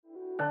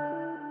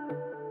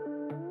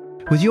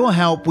With your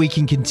help, we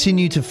can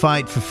continue to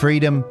fight for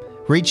freedom,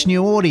 reach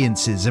new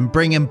audiences, and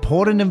bring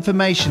important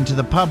information to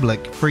the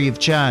public free of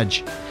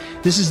charge.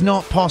 This is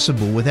not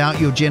possible without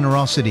your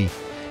generosity.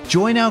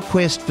 Join our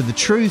quest for the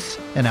truth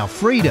and our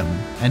freedom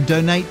and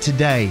donate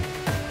today.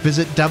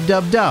 Visit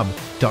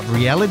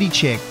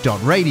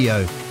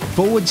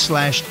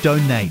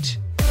www.realitycheck.radio/donate.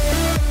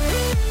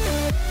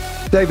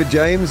 David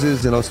James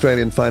is an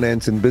Australian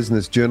finance and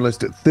business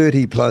journalist at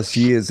 30 plus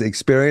years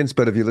experience.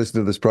 But if you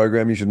listen to this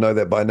program, you should know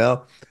that by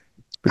now,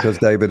 because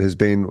David has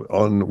been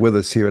on with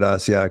us here at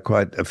RCR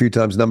quite a few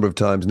times, number of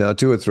times now,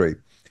 2 or 3.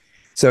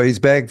 So he's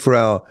back for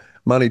our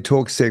Money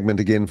Talk segment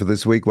again for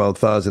this week while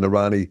Farzan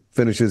Irani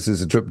finishes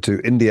his trip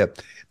to India.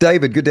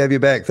 David, good to have you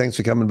back. Thanks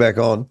for coming back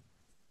on.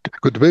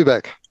 Good to be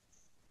back.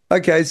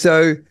 Okay,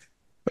 so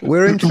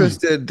we're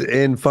interested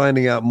in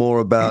finding out more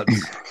about...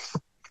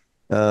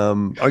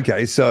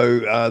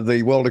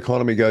 the world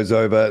economy goes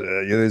over.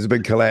 There's a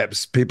big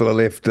collapse. People are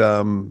left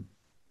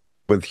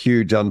with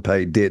huge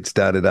unpaid debt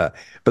started up.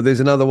 But there's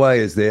another way,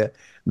 is there?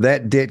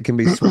 That debt can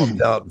be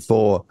swapped out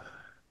for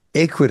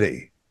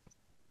equity.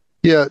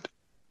 Yeah.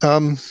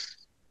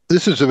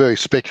 This is a very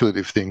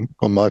speculative thing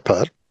on my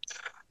part.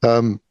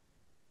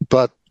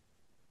 But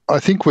I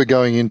think we're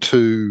going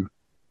into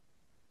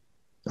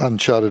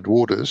uncharted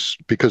waters,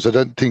 because I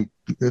don't think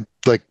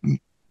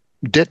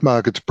debt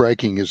markets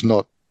breaking is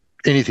not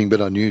anything but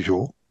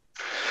unusual.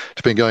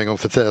 It's been going on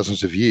for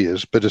thousands of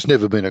years, but it's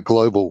never been a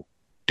global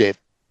debt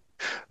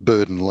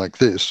burden like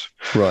this.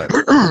 Right.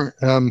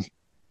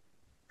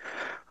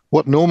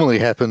 What normally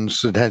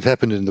happens, and has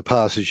happened in the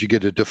past, is you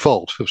get a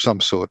default of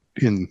some sort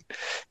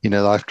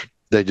after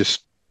they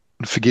just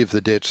forgive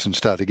the debts and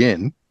start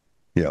again.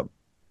 Yeah.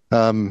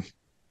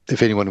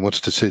 If anyone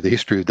wants to see the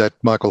history of that,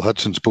 Michael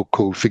Hudson's book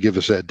called Forgive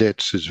Us Our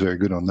Debts is very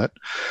good on that.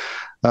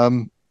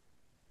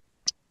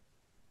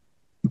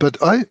 But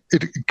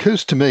it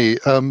occurs to me,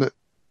 in the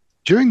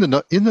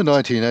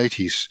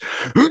 1980s,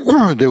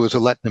 there was a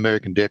Latin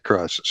American debt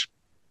crisis,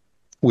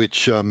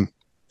 which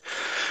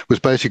was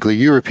basically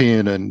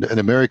European and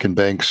American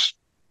banks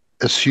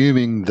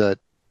assuming that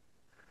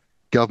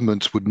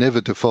governments would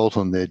never default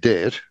on their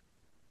debt,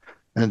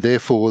 and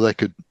therefore they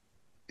could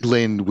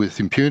lend with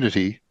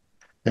impunity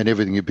and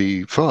everything would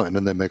be fine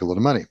and they'd make a lot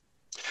of money.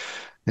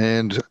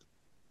 And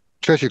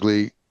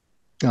tragically,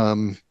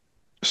 some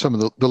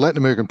of the Latin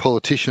American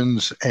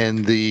politicians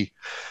and the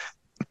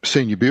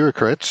senior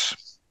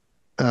bureaucrats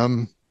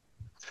were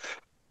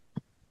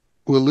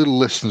a little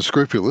less than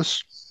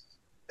scrupulous,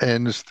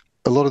 and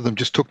a lot of them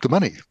just took the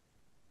money.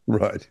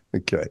 Right.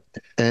 Okay.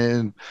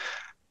 And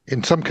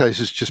in some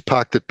cases, just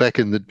parked it back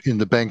in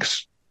the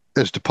banks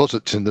as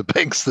deposits in the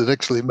banks that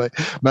actually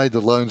made the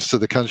loans to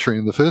the country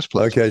in the first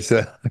place. Okay.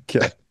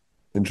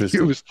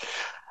 Interesting.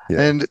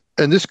 And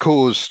this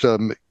caused a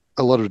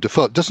lot of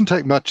default. It doesn't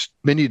take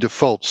many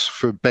defaults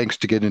for banks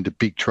to get into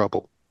big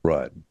trouble.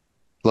 Right.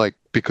 Like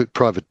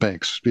private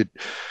banks, like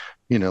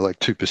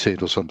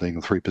 2% or something,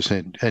 or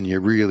 3%, and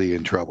you're really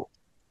in trouble.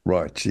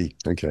 Right. Gee.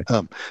 Okay.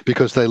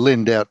 Because they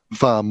lend out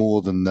far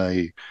more than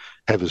they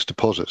have as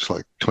deposits,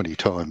 like 20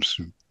 times.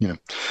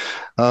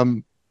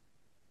 And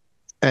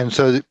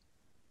so it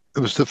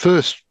was the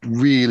first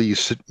really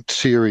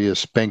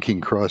serious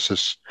banking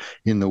crisis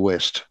in the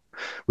West.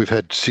 We've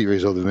had a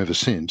series of them ever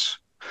since.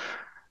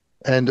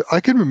 And I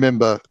can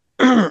remember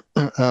at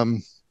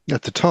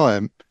the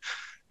time,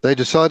 they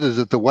decided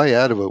that the way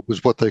out of it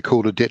was what they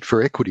called a debt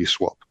for equity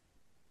swap.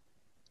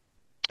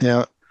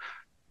 Now,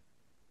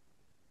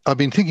 I've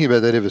been thinking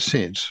about that ever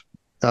since.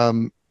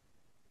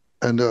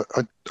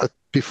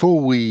 Before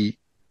we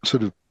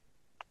sort of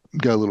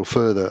go a little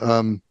further,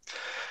 I think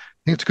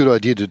it's a good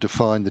idea to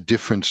define the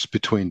difference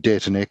between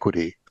debt and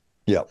equity.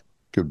 Yeah,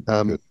 good.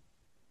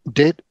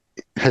 Debt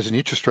has an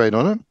interest rate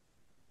on it,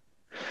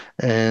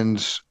 and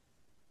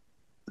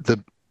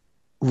the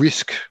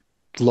risk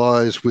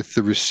lies with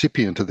the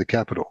recipient of the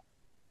capital.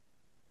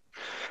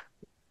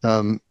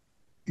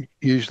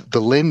 Usually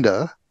the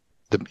lender,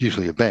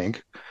 usually a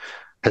bank,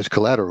 has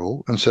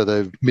collateral, and so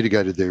they've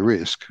mitigated their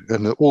risk,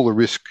 and all the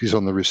risk is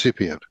on the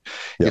recipient.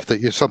 Yep.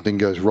 If something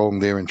goes wrong,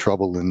 they're in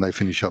trouble and they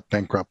finish up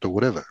bankrupt or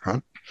whatever,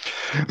 right?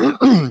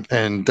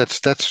 And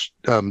that's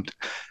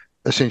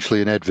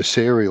essentially an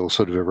adversarial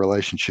sort of a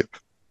relationship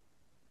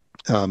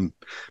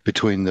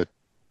between the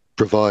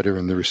provider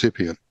and the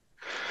recipient.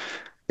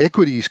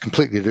 Equity is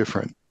completely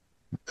different.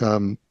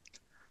 The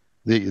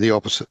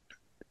opposite.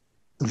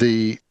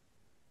 The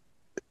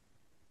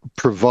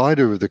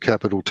provider of the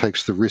capital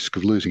takes the risk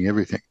of losing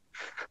everything.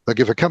 Like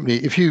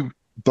if you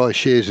buy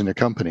shares in a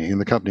company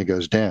and the company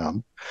goes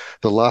down,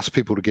 the last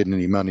people to get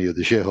any money are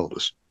the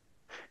shareholders.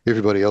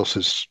 Everybody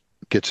else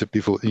gets it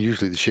before, and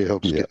usually the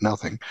shareholders get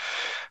nothing.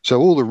 So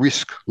all the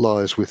risk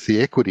lies with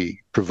the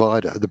equity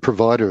provider, the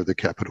provider of the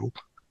capital,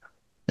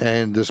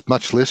 and there's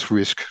much less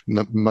risk,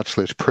 much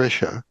less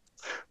pressure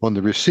on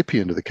the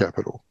recipient of the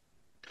capital.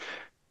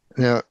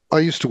 Now, I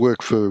used to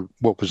work for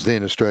what was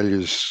then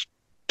Australia's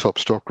top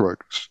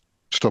stockbroker,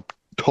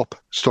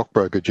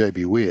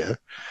 JB Were,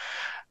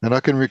 And I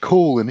can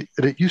recall, and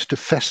it used to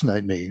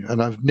fascinate me,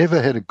 and I've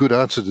never had a good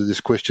answer to this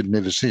question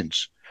ever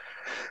since.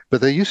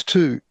 But they used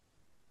to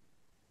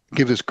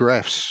give us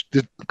graphs,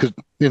 because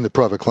in the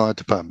private client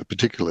department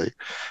particularly,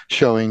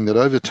 showing that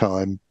over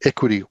time,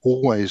 equity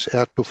always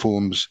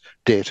outperforms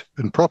debt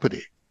and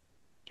property.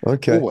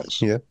 Okay.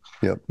 Always. Yeah.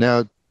 Yeah.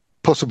 Now,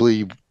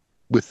 possibly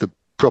with the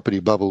property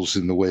bubbles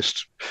in the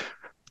West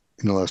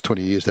in the last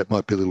 20 years, that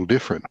might be a little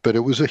different, but it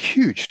was a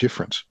huge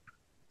difference.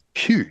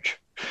 Huge.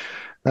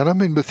 And I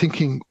remember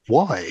thinking,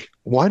 why?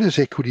 Why does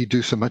equity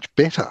do so much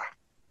better?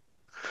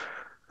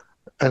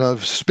 And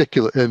I've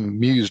and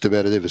mused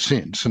about it ever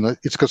since. And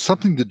it's got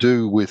something to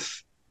do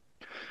with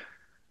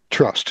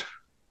trust.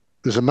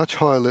 There's a much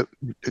higher level.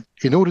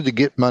 In order to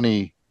get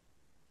money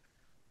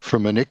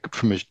from an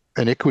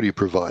equity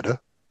provider,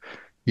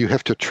 you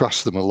have to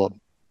trust them a lot.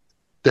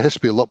 There has to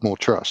be a lot more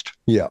trust.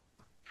 Yeah.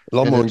 A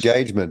lot more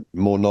engagement,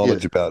 more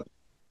knowledge about.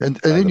 And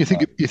then you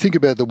think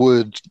about the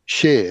word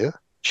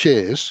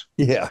shares.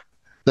 Yeah.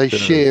 They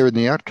share in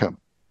the outcome.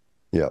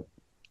 Yeah.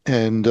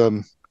 And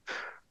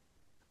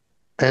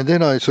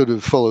then I sort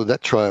of followed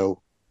that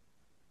trail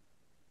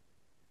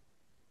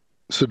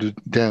sort of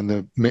down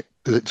the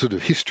sort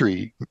of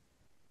history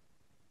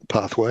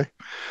pathway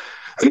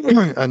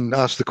and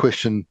asked the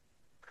question,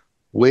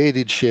 where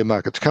did share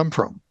markets come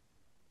from?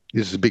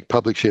 This is the big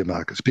public share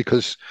markets,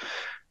 because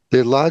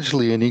they're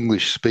largely an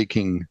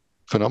English-speaking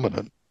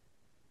phenomenon.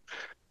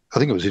 I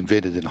think it was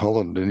invented in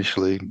Holland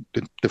initially.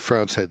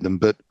 France had them,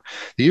 but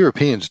the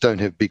Europeans don't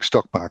have big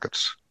stock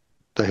markets.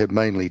 They have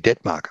mainly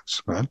debt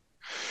markets, right?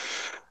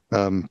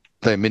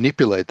 They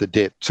manipulate the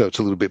debt so it's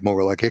a little bit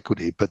more like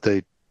equity, but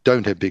they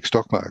don't have big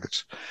stock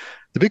markets.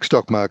 The big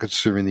stock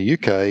markets are in the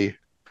UK,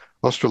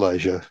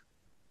 Australasia,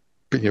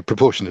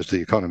 proportionate to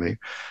the economy,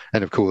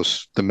 and of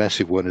course the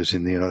massive one is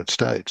in the United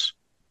States.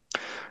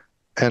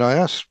 And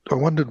I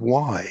wondered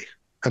why.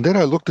 And then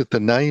I looked at the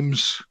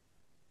names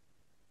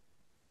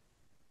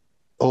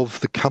of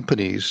the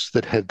companies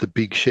that had the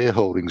big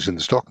shareholdings in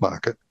the stock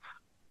market,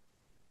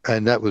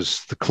 and that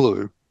was the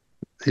clue.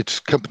 It's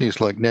companies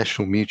like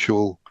National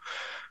Mutual,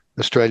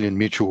 Australian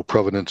Mutual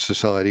Providence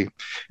Society.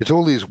 It's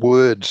all these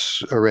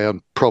words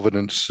around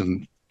providence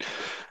and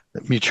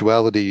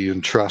mutuality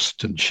and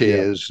trust and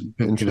shares.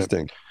 Yeah.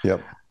 Interesting.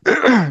 Yep.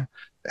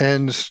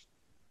 And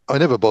I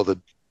never bothered.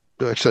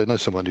 Actually, I know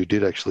someone who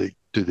did actually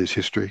do this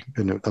history,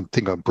 and I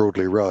think I'm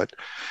broadly right.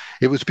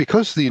 It was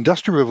because the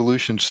Industrial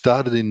Revolution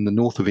started in the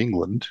north of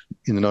England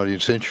in the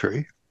 19th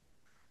century,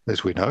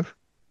 as we know,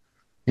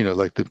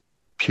 like the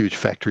huge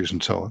factories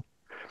and so on.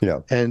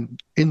 Yeah.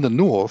 And in the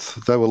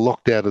north, they were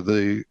locked out of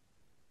the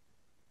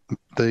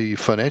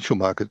financial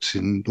markets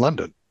in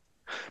London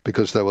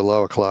because they were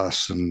lower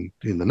class than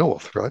in the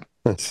north, right?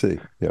 I see.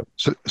 Yeah.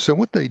 So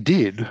what they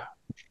did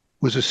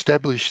was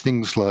establish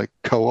things like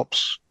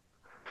co-ops,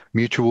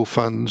 mutual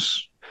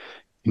funds,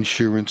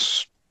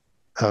 insurance,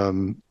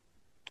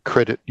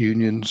 credit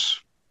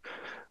unions,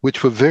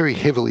 which were very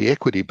heavily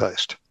equity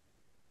based.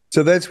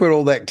 So that's where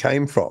all that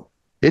came from.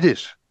 It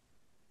is.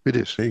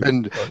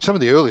 And some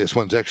of the earliest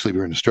ones actually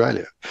were in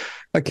Australia,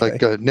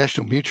 like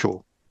National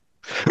Mutual,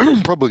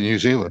 probably New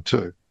Zealand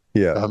too.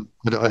 Yeah.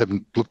 But I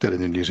haven't looked at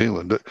it in New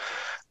Zealand. But,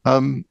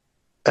 and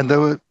they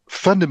were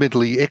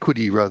fundamentally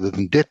equity rather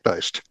than debt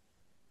based,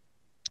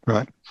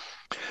 right?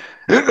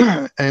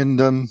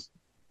 And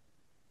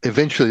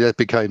eventually that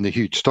became the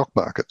huge stock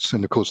markets.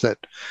 And of course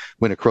that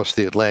went across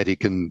the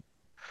Atlantic and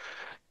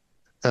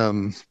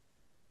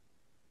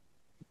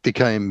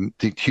became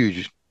the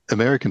huge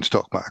American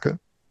stock market,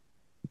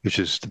 which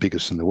is the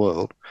biggest in the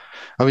world.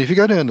 I mean, if you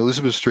go down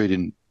Elizabeth Street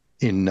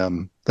a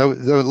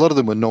lot of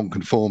them were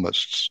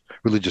nonconformists,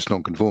 religious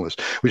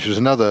nonconformists, which was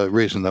another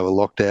reason they were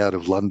locked out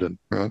of London,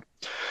 right?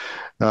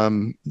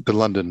 The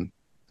London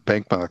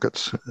bank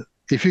markets.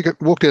 If you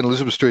walk down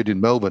Elizabeth Street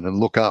in Melbourne and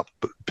look up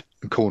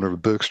the corner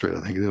of Burke Street,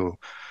 I think,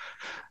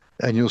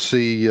 and you'll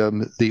see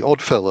the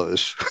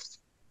Oddfellows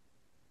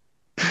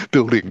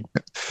building,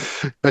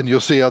 and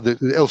you'll see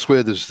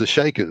elsewhere there's the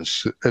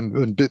Shakers,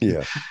 and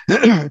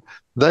yeah.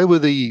 They were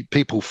the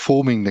people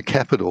forming the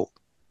capital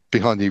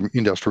behind the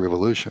Industrial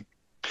Revolution,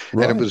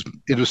 right. And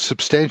it was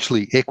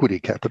substantially equity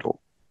capital.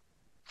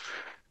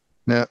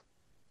 Now,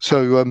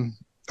 so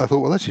I thought,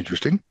 well, that's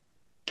interesting,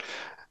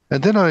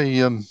 and then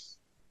I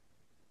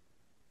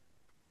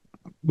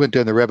went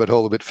down the rabbit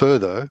hole a bit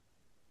further,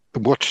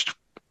 watched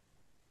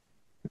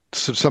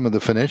some of the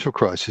financial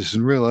crises,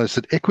 and realized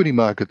that equity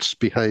markets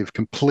behave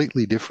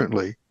completely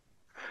differently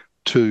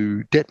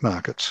to debt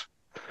markets.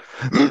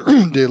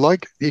 They're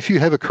like, if you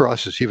have a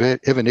crisis, you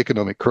have an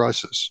economic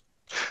crisis,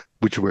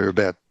 which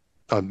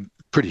I'm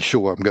pretty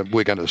sure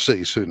we're going to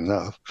see soon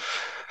enough.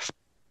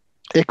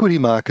 Equity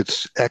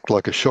markets act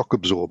like a shock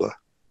absorber.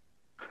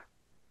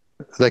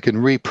 They can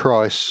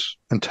reprice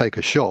and take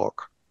a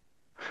shock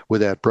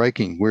without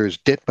breaking, whereas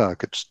debt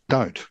markets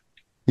don't.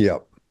 Yeah.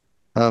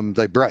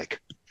 They break,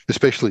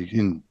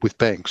 especially with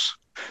banks.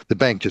 The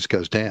bank just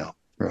goes down,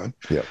 right?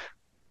 Yeah.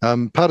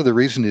 Part of the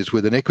reason is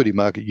with an equity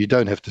market, you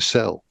don't have to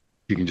sell.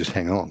 You can just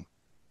hang on.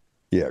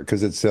 Yeah,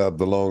 because it's the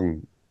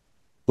long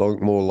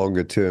more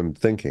longer term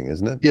thinking,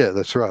 isn't it? Yeah,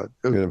 that's right.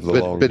 For the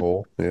long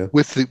haul. Yeah.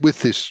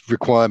 With this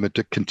requirement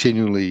to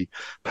continually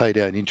pay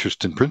down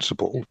interest and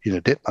principal in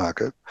a debt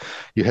market,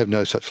 you have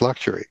no such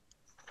luxury,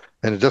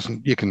 and it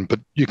doesn't. You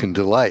can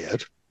delay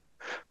it,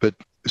 but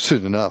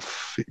soon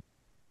enough,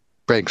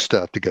 banks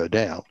start to go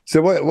down.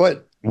 So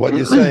what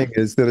you're saying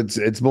is that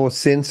it's more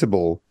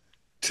sensible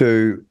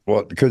to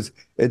because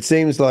it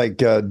seems like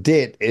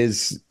debt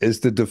is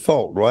the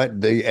default,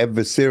 right? The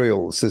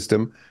adversarial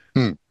system.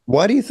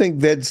 Why do you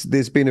think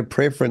there's been a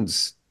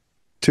preference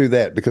to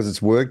that? Because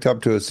it's worked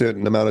up to a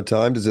certain amount of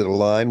time. Does it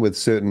align with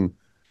certain,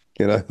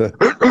 the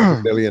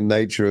Machiavellian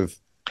nature of,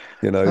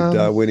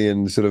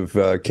 Darwinian sort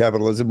of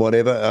capitalism,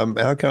 whatever?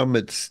 How come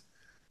it's?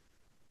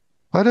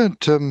 I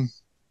don't know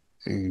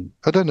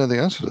the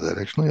answer to that,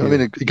 actually. Yeah. I mean,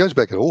 it goes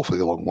back an awfully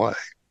long way.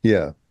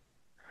 Yeah.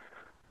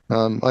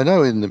 I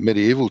know in the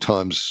medieval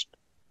times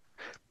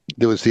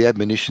there was the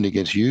admonition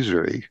against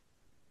usury,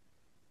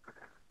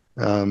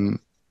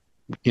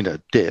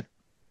 debt.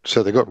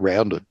 So they got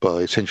round it by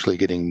essentially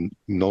getting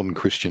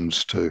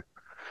non-Christians to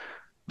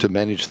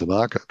manage the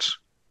markets,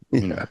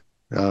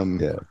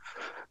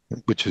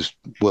 which is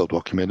well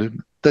documented.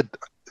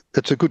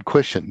 That's a good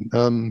question.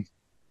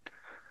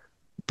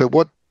 But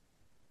what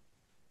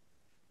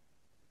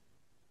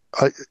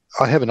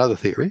I have another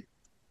theory.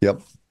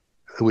 Yep.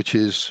 Which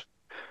is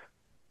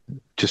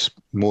just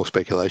more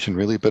speculation,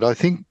 really. But I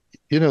think,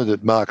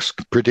 that Marx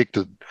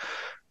predicted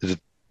the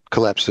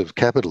collapse of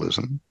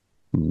capitalism.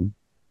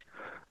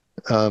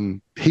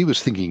 He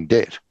was thinking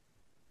debt.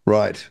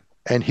 Right.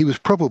 And he was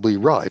probably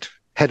right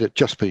had it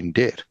just been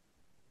debt.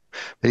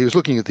 He was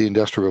looking at the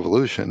Industrial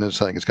Revolution and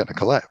saying it's going to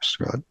collapse,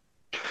 right?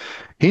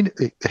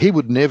 He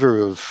would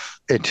never have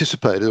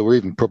anticipated or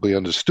even probably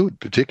understood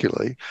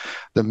particularly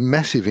the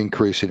massive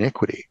increase in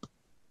equity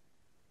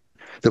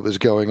that was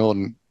going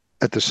on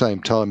at the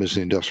same time as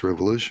the Industrial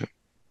Revolution.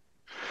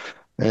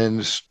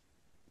 And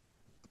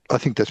I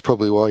think that's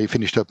probably why he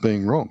finished up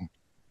being wrong.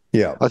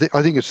 Yeah. I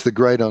think it's the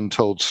great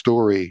untold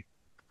story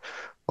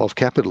of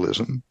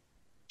capitalism,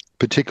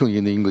 particularly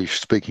in the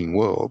English-speaking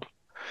world,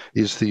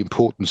 is the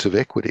importance of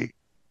equity.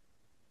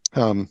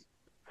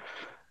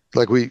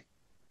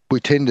 We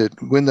tend to,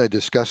 when they're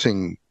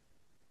discussing,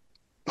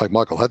 like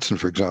Michael Hudson,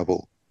 for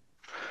example,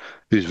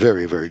 who's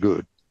very, very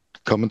good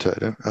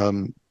commentator,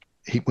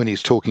 when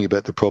he's talking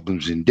about the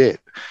problems in debt,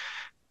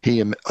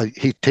 he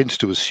tends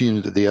to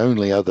assume that the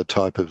only other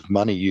type of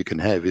money you can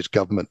have is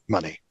government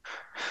money.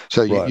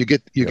 So you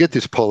get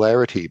this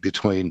polarity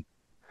between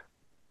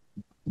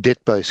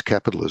debt-based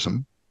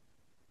capitalism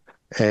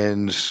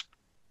and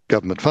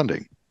government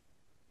funding,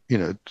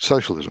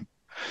 socialism.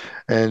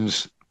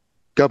 And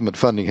government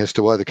funding has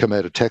to either come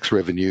out of tax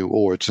revenue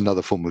or it's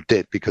another form of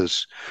debt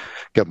because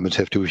governments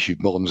have to issue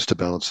bonds to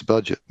balance the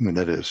budget. I mean,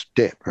 that is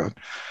debt, right?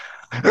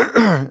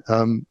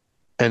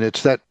 And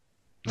it's that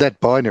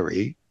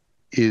binary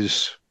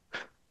is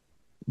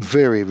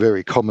very,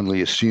 very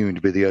commonly assumed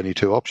to be the only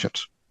two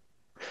options.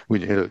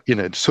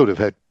 It sort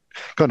of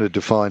kind of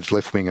defines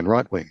left wing and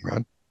right wing,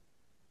 right?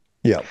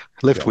 Yeah.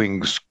 Left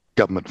wing's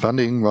government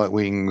funding, right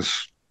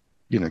wing's,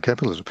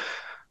 capitalism.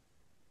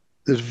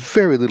 There's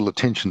very little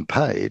attention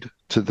paid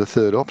to the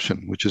third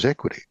option, which is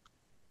equity,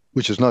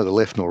 which is neither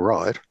left nor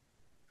right,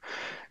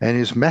 and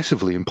is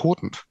massively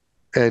important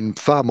and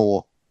far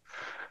more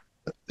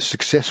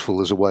successful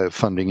as a way of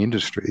funding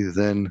industry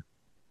than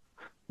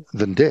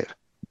debt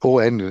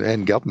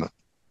and government.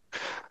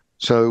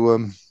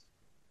 So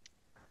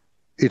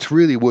it's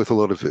really worth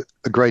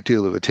a great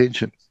deal of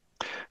attention.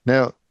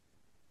 Now,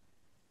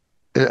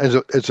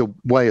 as a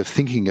way of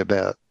thinking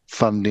about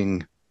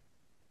funding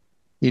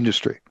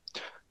industry.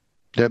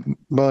 Now,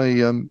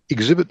 my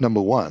exhibit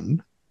number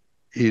 1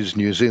 is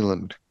New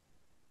Zealand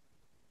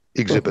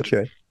exhibit.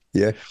 Okay.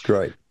 Yeah,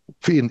 great.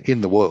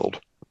 In the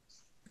world.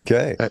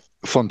 Okay.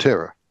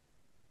 Fonterra.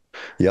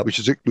 Yep.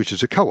 Which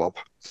is a co-op.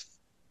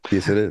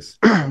 Yes, it is.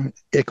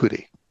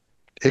 Equity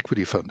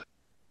funded.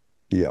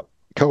 Yeah.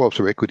 Co-ops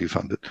are equity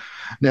funded.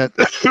 Now,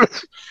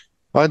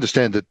 I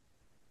understand that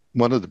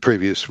one of the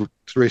previous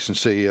recent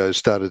CEOs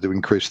started to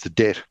increase the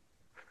debt,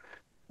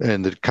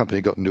 and the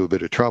company got into a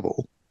bit of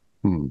trouble.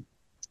 And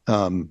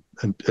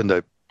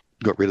they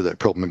got rid of that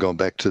problem and gone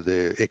back to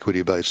their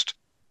equity-based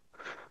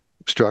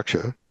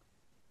structure.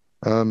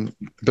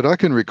 But I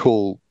can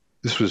recall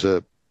this was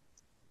a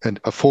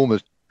former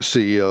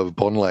CEO of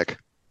Bonlac,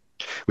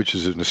 which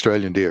is an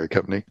Australian dairy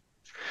company,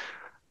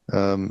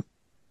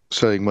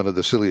 saying one of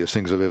the silliest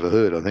things I've ever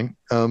heard, I think,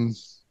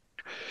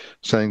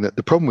 saying that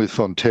the problem with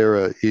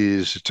Fonterra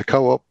is it's a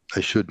co-op,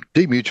 they should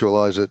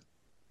demutualise it,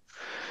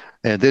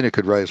 and then it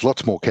could raise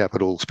lots more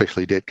capital,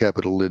 especially debt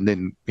capital, and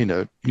then,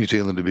 New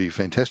Zealand would be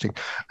fantastic.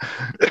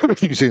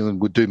 New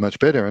Zealand would do much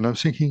better. And I'm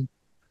thinking,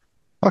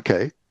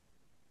 okay,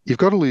 you've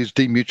got all these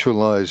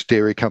demutualised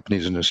dairy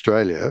companies in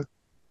Australia,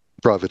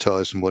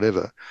 privatised and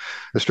whatever.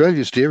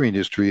 Australia's dairy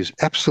industry is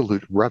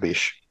absolute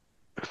rubbish,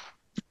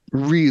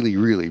 really,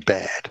 really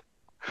bad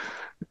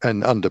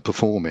and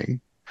underperforming.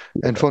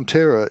 And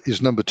Fonterra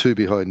is number 2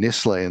 behind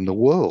Nestle in the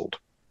world.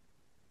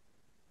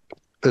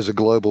 as a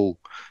global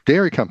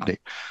dairy company.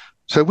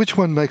 So which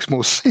one makes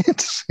more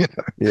sense? Yeah,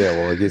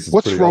 well, I guess it's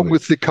what's wrong obvious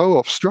with the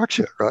co-op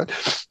structure, right?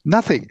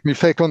 Nothing. In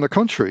fact, on the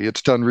contrary,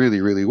 it's done really,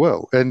 really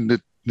well.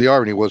 And the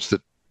irony was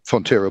that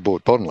Fonterra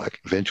bought Bonlac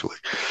eventually.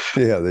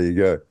 Yeah, there you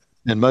go.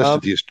 And most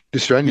of the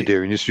Australian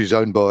dairy industry is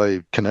owned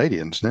by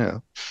Canadians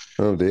now.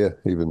 Oh dear,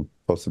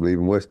 possibly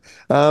even worse.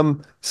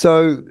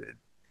 So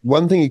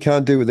one thing you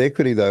can't do with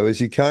equity though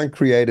is you can't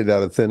create it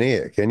out of thin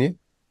air, can you?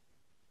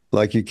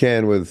 Like you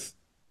can with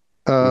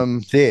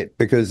debt,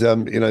 because the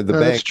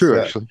banks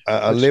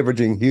are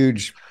leveraging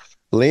huge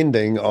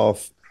lending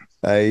off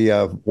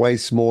a way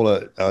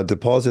smaller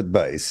deposit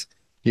base.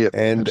 Yeah,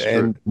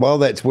 and while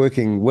that's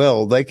working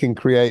well, they can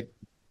create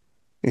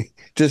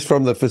just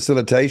from the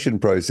facilitation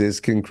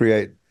process can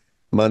create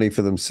money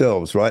for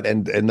themselves, right?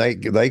 And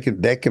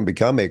that can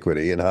become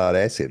equity in hard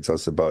assets, I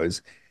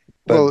suppose.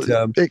 But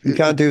you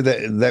can't do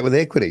that with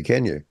equity,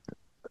 can you?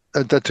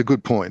 That's a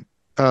good point.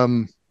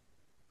 The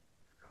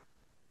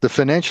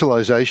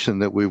financialization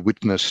that we've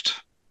witnessed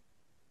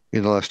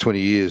in the last 20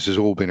 years has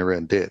all been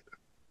around debt.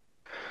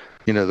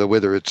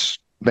 Whether it's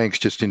banks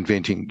just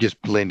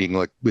lending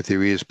like with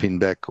their ears pinned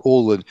back,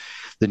 all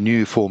the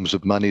new forms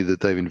of money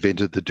that they've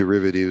invented, the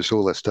derivatives,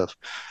 all that stuff.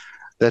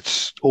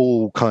 That's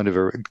all kind of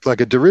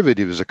like a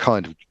derivative is a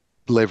kind of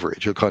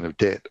leverage, a kind of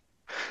debt.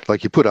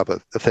 Like you put up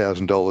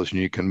 $1,000 and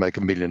you can make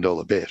 $1 million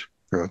bet,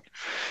 right?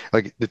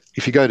 Like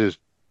if you go to,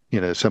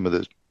 some of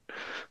the,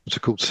 what's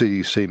it called,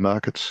 CDC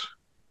markets,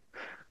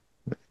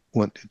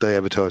 what they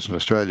advertise in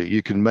Australia,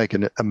 you can make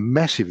a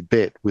massive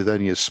bet with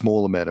only a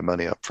small amount of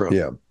money up front.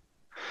 Yeah.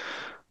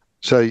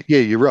 So, yeah,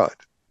 you're right,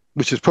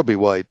 which is probably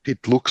why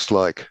it looks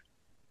like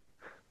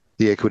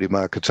the equity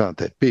markets aren't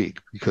that big,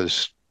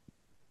 because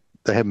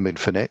they haven't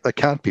been they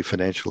can't be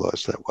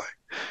financialized that way.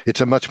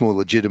 It's a much more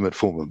legitimate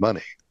form of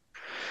money,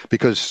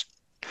 because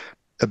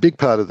a big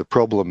part of the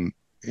problem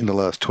in the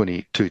last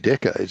 22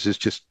 decades is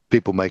just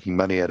people making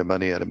money out of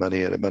money, out of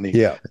money, out of money.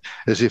 Yeah.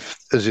 As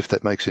if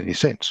that makes any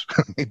sense.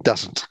 It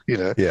doesn't,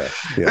 Yeah.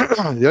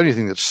 The only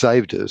thing that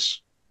saved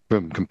us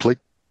from complete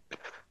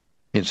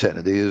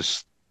insanity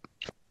is,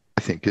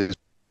 I think, is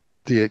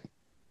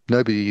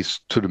nobody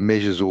sort of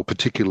measures or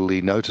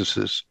particularly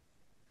notices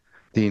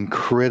the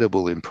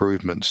incredible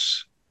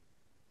improvements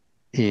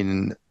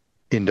in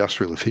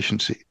industrial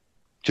efficiency.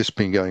 Just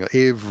been going on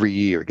every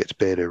year. It gets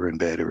better and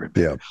better and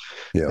better.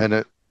 Yeah.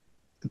 And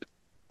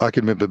I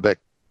can remember back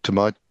to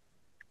my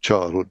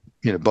childhood,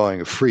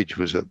 buying a fridge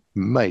was a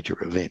major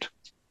event.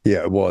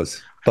 Yeah, it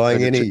was.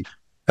 Buying any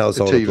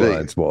household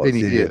appliance was.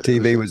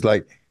 TV was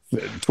like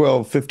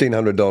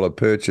 $1,500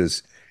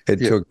 purchase. It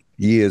took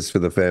years for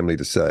the family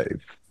to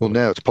save. Well,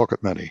 now it's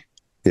pocket money.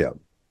 Yeah.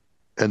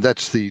 And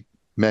that's the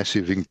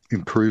massive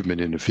improvement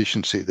in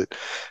efficiency that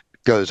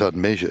goes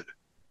unmeasured,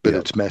 but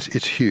it's massive.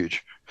 It's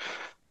huge.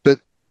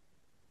 But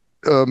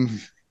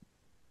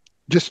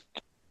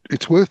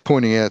it's worth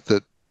pointing out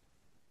that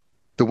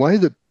the way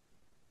that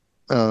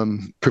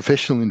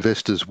professional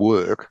investors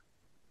work,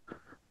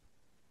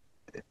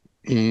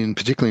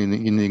 particularly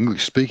in the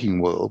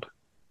English-speaking world,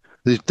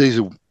 these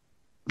are,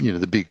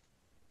 the big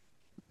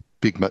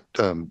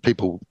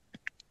people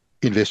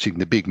investing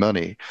the big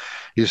money,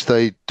 is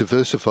they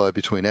diversify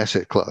between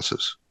asset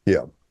classes.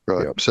 Yeah.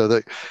 Right. Yeah.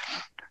 So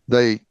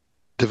they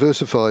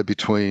diversify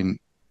between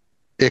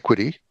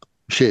equity,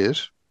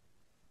 shares,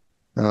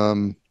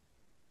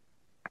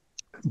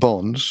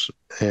 bonds,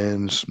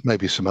 and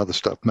maybe some other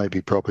stuff,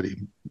 maybe property.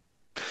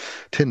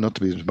 Tend not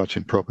to be as much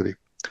in property.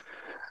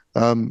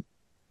 And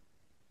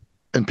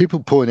people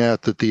point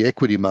out that the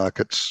equity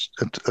markets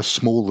are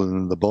smaller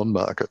than the bond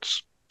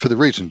markets for the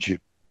reasons you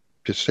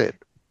just said.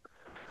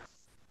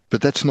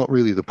 But that's not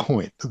really the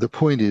point. The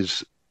point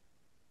is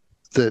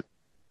that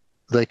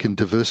they can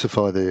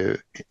diversify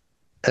their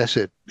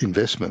asset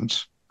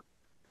investments,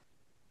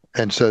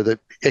 and so that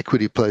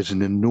equity plays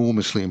an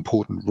enormously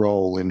important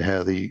role in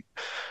how the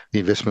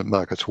investment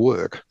markets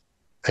work.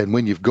 And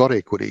when you've got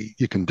equity,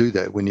 you can do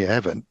that. When you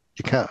haven't,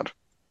 you can't.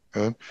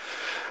 Right?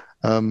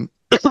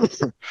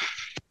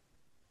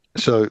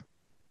 So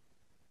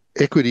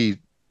equities,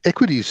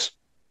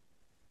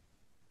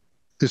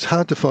 it's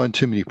hard to find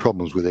too many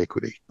problems with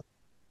equity.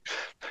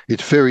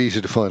 It's very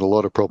easy to find a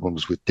lot of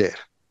problems with debt.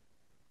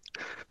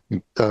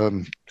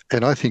 And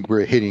I think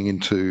we're heading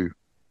into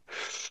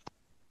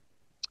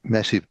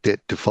massive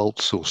debt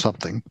defaults or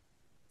something.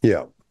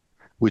 Yeah.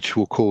 Which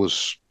will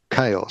cause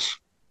chaos.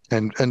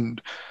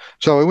 And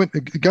so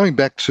going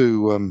back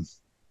to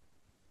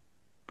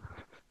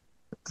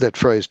that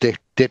phrase,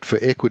 debt for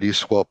equity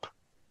swap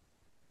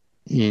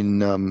in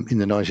the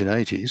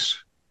 1980s,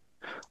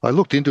 I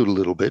looked into it a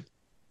little bit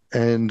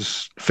and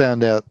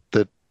found out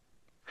that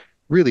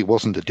really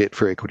wasn't a debt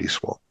for equity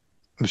swap.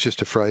 It was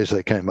just a phrase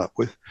they came up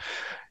with.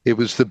 It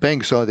was the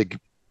banks either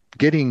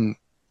getting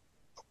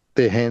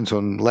their hands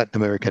on Latin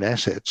American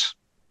assets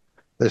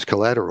as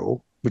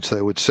collateral, which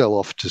they would sell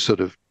off to sort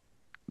of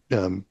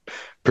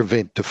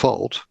prevent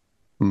default,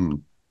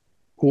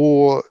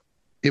 or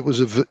it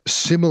was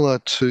similar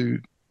to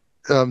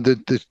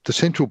the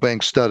central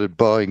bank started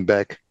buying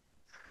back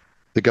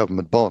the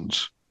government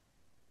bonds.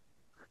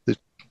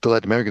 The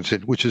Latin Americans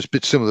said, which is a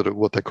bit similar to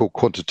what they call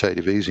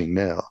quantitative easing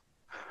now,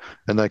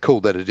 and they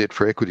called that a debt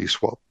for equity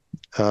swap.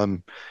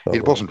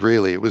 It wasn't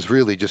really. It was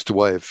really just a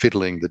way of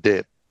fiddling the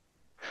debt.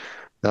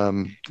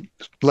 Latin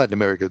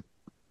America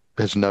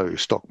has no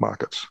stock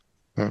markets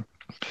to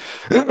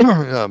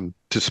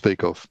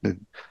speak of.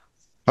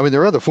 I mean,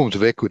 there are other forms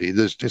of equity.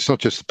 It's not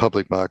just the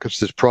public markets.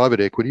 There's private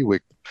equity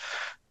where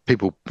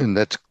people, and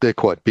they're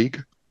quite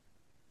big,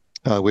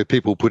 where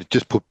people put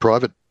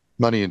private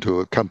money into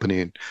a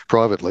company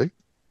privately.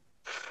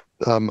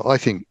 I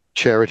think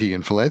charity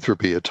and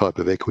philanthropy are a type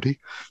of equity.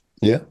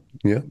 Yeah.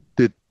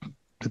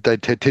 They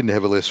tend to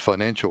have a less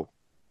financial,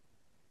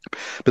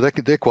 but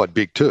they're quite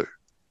big too.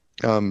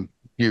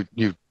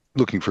 You're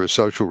looking for a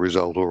social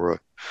result or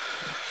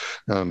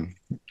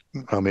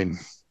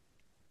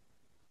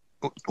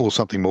or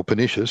something more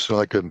pernicious,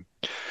 like in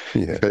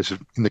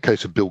the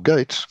case of Bill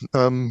Gates.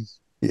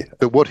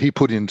 But what he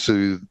put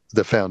into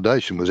the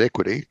foundation was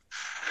equity.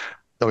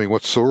 I mean,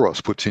 what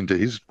Soros puts into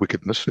his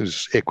wickedness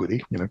is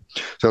equity,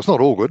 So it's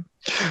not all good.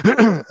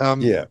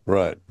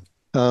 Right.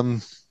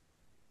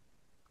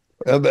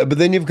 But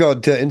then you've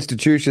got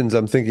institutions.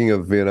 I'm thinking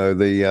of,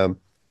 the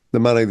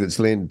money that's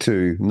lent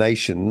to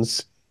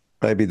nations,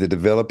 maybe the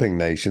developing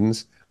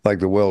nations, like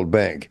the World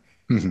Bank.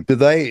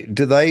 Mm-hmm.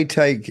 Do they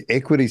take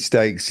equity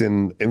stakes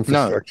in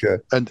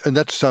infrastructure? No. And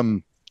that's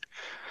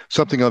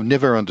something I've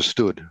never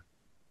understood,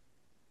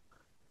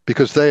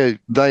 because they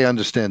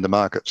understand the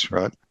markets,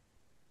 right?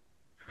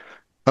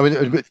 I mean,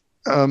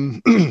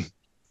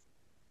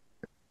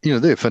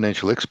 they're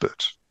financial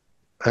experts,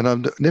 and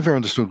I've never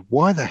understood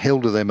why the hell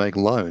do they make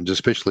loans,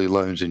 especially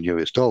loans in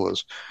US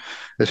dollars,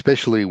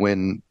 especially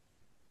when,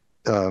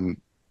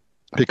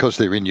 because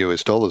they're in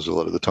US dollars a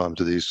lot of the time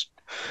to these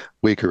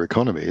weaker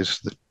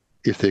economies.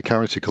 If their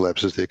currency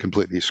collapses, they're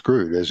completely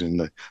screwed, as in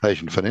the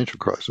Asian financial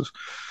crisis.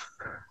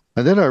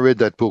 And then I read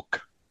that book,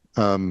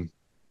 I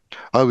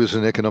Was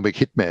an Economic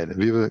Hitman.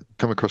 Have you ever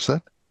come across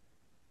that?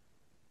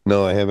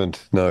 No, I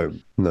haven't. No.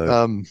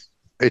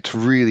 It's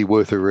really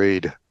worth a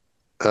read.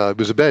 It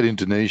was about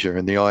Indonesia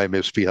and the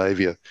IMF's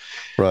behaviour,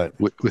 right,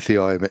 with the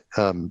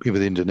IMF,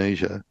 with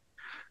Indonesia,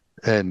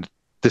 and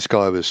this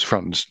guy was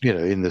front,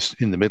 in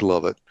the middle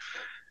of it,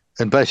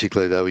 and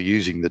basically they were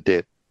using the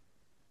debt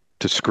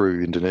to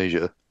screw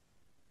Indonesia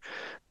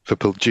for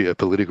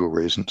geopolitical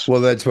reasons.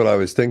 Well, that's what I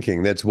was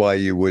thinking. That's why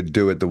you would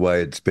do it the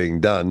way it's being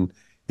done.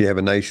 You have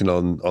a nation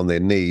on their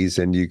knees,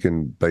 and you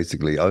can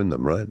basically own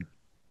them, right?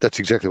 That's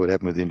exactly what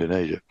happened with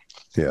Indonesia.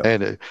 Yeah.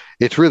 And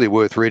it's really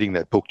worth reading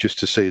that book just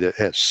to see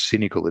how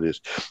cynical it is.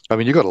 I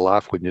mean, you've got to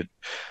laugh when you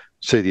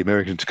see the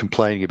Americans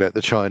complaining about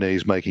the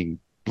Chinese making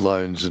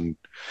loans and,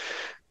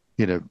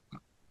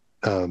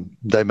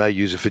 they may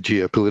use it for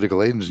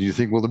geopolitical ends. And you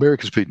think, well,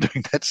 America's been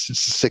doing that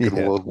since the Second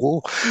World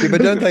War. Yeah,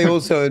 but don't they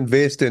also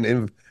invest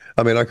in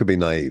I mean, I could be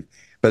naive,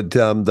 but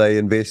they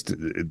invest,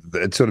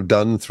 it's sort of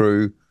done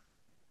through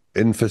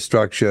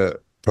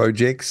infrastructure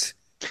projects.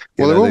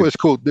 Well, they're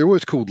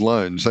always called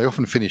loans. They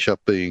often finish up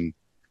being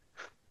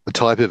a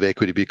type of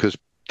equity because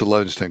the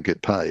loans don't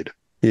get paid.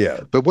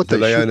 Yeah, but what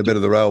they own a bit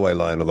of the railway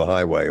line or the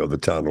highway or the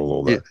tunnel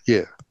or the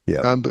yeah.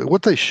 But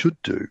what they should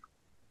do,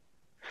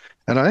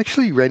 and I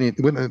actually ran in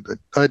when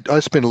I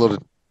spent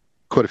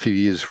quite a few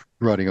years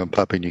writing on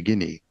Papua New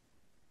Guinea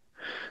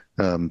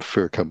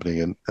for a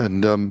company,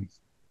 and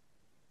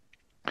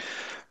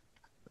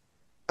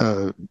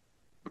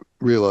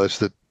realized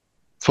that.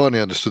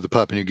 Finally understood the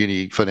Papua New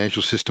Guinea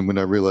financial system when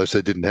I realized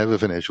they didn't have a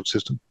financial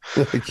system.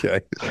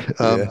 Okay.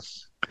 And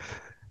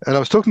I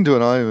was talking to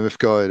an IMF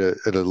guy at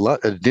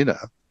a dinner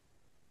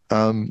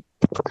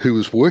who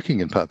was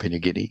working in Papua New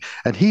Guinea,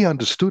 and he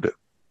understood it.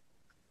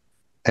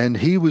 And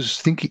he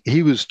was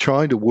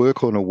trying to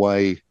work on a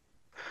way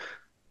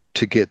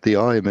to get the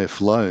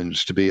IMF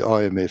loans to be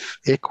IMF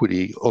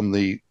equity on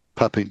the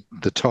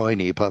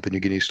tiny Papua New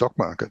Guinea stock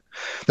market.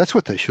 That's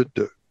what they should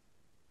do.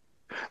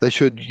 They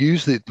should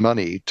use the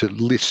money to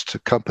list a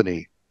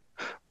company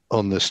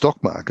on the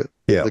stock market.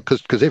 Yeah.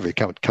 Because every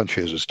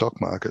country has a stock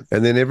market.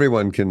 And then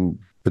everyone can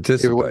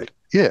participate.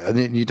 And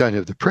then you don't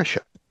have the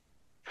pressure.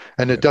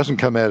 And it doesn't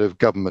come out of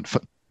government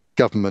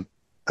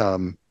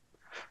out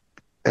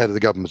of the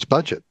government's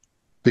budget,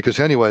 because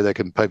the only way they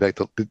can pay back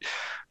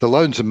the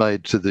loans are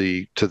made to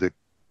the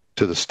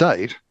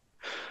state,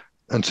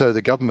 and so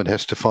the government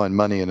has to find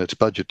money in its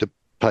budget to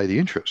pay the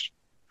interest,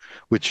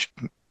 which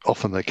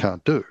often they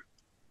can't do.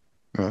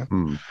 Right.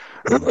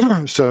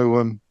 So,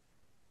 and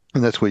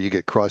that's where you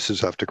get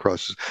crisis after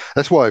crisis.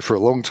 That's why for a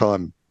long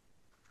time,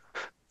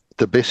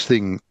 the best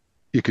thing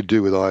you could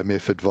do with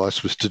IMF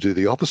advice was to do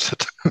the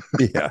opposite.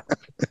 Yeah.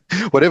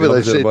 Whatever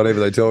they said. Whatever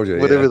they told you.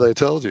 Whatever they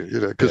told you,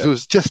 because it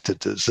was just a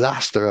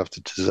disaster after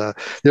disaster.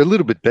 They're a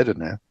little bit better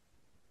now,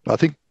 I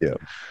think. Yeah.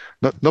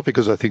 Not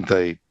because I think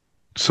they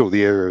saw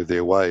the error of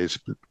their ways,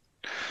 but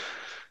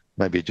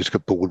maybe it just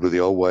got bored with the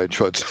old way and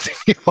tried something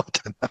new. I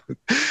don't know.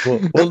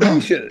 Well,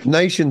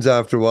 nations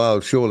after a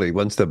while, surely,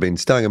 once they've been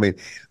stung. I mean,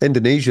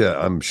 Indonesia,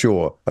 I'm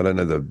sure, I don't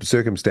know the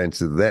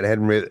circumstances of that,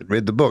 hadn't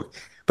read the book,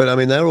 But I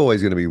mean, they're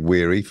always going to be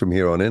wary from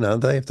here on in,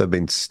 aren't they? If they've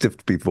been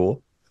stiffed before.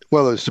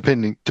 Well, it's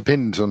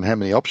depends on how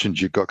many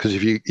options you've got. Because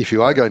if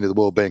you are going to the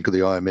World Bank or the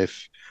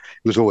IMF,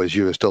 it was always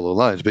US dollar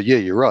loans. But yeah,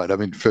 you're right. I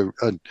mean,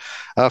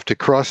 after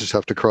crisis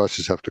after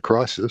crisis after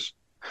crisis,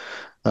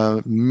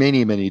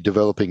 many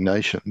developing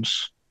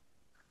nations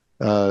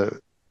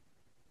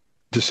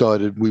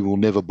decided we will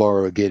never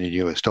borrow again in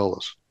US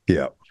dollars.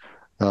 Yeah.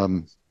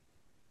 And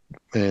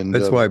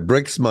that's why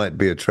BRICS might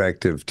be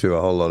attractive to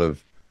a whole lot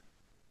of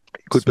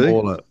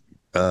smaller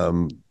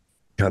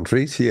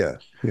countries. Yeah.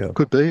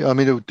 Could be. I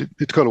mean,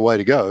 it's got a way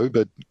to go,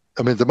 but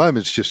I mean, at the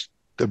moment, it's just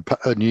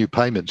a new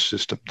payment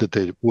system that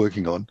they're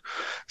working on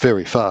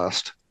very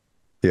fast.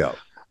 Yeah.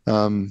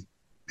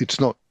 It's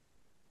not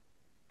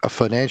a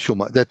financial.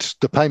 That's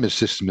the payment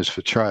system is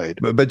for trade.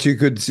 But you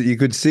could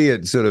see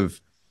it sort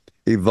of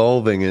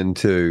evolving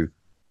into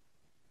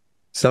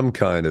some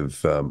kind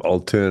of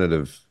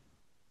alternative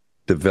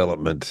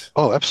development.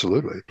 Oh,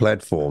 absolutely.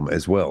 Platform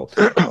as well.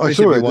 I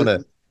saw it. Want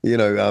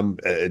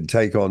to,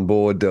 take on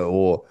board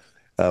or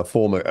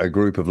form a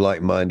group of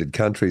like-minded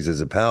countries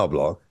as a power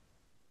bloc.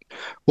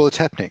 Well, it's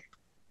happening.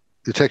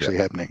 It's actually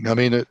happening. I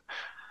mean,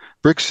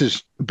 BRICS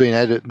has been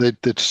added.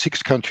 That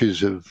 6 countries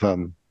have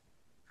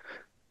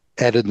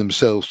added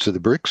themselves to the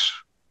BRICS.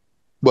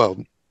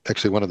 Well,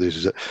 actually, one of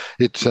these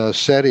it's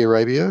Saudi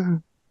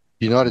Arabia,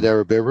 United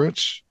Arab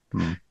Emirates,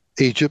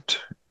 Egypt,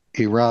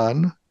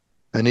 Iran,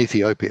 and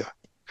Ethiopia.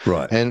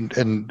 Right.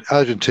 And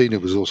Argentina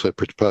was also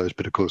proposed,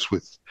 but of course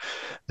with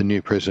the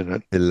new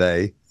president,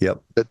 Milei,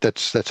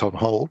 that's on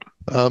hold.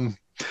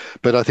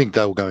 But I think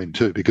they'll go in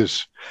too,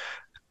 because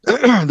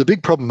the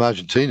big problem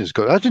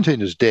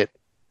Argentina's debt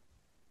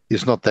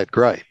is not that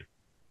great.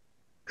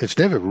 It's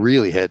never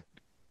really had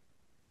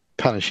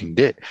punishing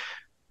debt.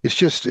 It's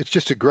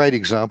just a great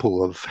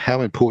example of how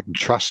important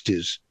trust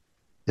is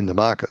in the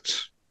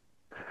markets.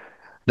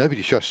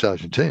 Nobody trusts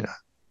Argentina.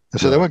 And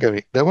so they won't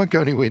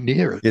go anywhere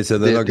near it. Yeah, so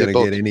they're not going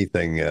to get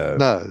anything.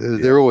 No,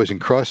 they're always in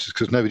crisis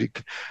because nobody,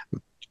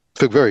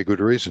 for very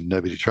good reason,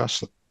 nobody trusts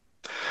them.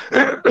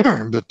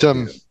 But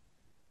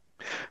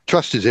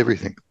trust is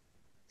everything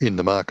in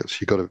the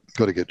markets. You got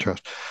to get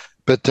trust.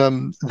 But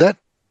that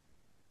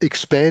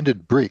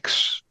expanded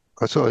BRICS,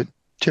 I saw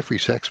Jeffrey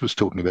Sachs was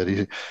talking about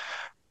it.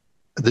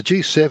 The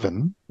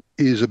G7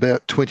 is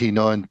about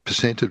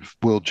 29% of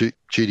world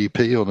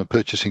GDP on a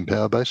purchasing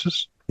power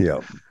basis. Yeah.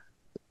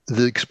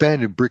 The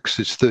expanded BRICS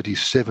is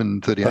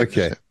 37, 38%.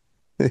 Okay.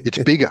 It's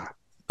bigger.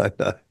 I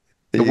know.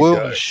 The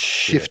world is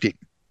shifting.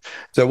 Yeah.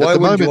 So why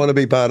would you want to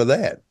be part of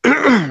that?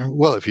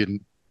 Well,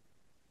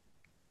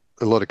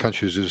 a lot of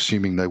countries are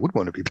assuming they would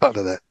want to be part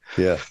of that.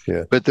 Yeah.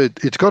 But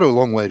it's got a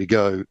long way to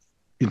go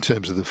in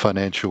terms of the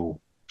financial,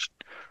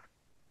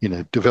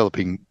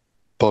 developing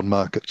bond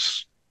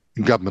markets,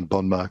 government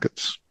bond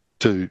markets,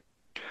 to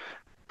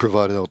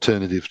provide an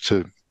alternative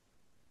to.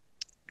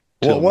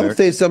 Well, what if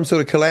there's some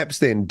sort of collapse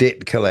then,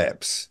 debt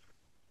collapse?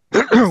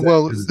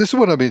 Well, this is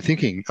what I've been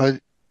thinking.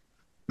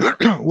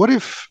 What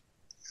if,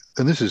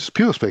 and this is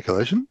pure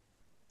speculation,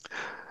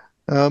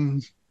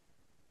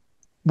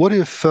 what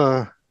if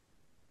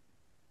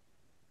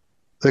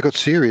they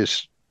got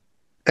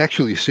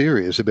actually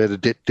serious about a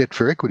debt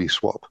for equity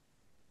swap?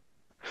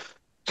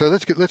 So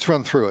let's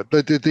run through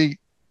it.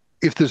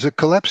 If there's a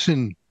collapse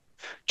in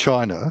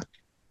China,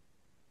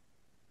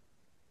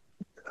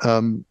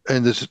 and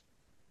there's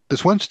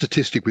one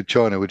statistic with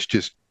China which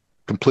just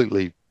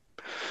completely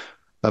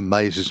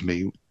amazes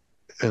me,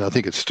 and I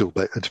think it's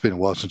been a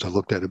while since I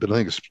looked at it, but I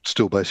think it's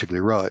still basically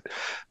right.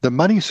 The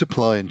money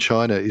supply in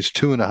China is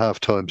 2.5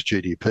 times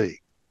GDP,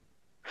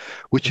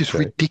 which is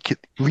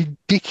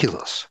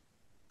ridiculous.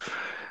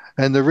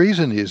 And the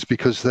reason is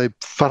because they're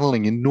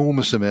funneling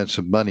enormous amounts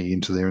of money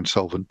into their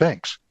insolvent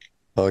banks.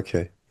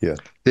 Okay, yeah.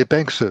 Their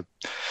banks are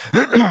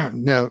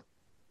now.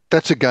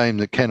 That's a game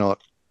that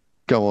cannot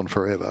go on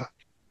forever,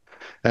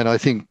 and I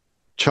think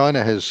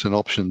China has an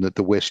option that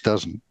the West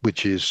doesn't,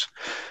 which is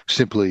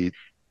simply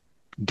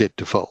debt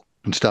default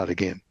and start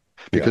again,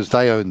 because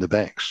they own the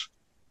banks.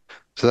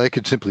 So they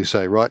could simply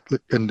say, right,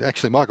 and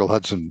actually Michael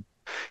Hudson,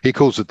 he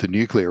calls it the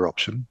nuclear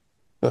option.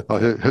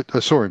 I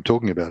saw him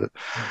talking about it.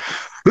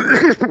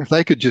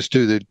 They could just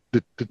do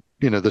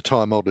the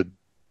time-honored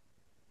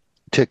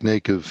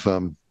technique of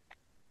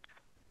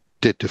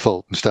debt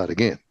default and start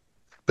again.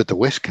 But the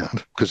West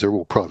can't, because they're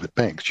all private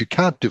banks. You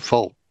can't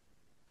default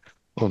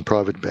on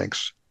private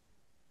banks.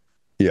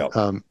 Yeah.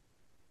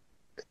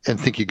 And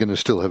think you're going to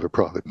still have a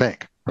private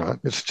bank, right?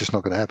 It's just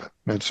not going to happen.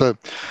 And so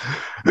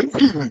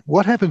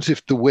what happens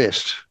if the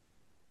West,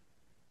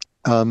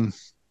 and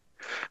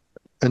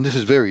this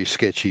is very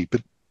sketchy,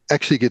 but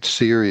actually gets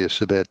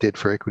serious about debt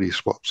for equity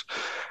swaps?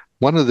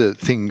 One of the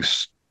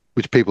things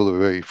which people are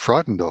very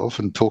frightened of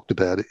and talked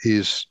about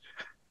is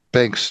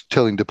banks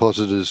telling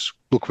depositors,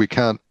 look, we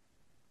can't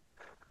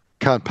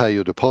pay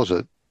your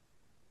deposit,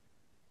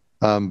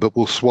 but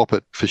we'll swap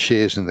it for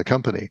shares in the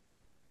company.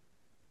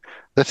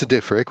 That's a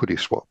debt for equity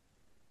swap.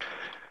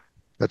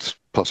 That's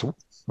possible,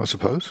 I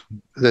suppose.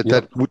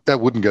 That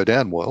wouldn't go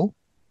down well.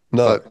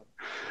 No,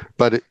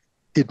 but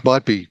it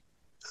might be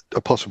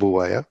a possible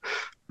way out.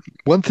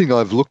 One thing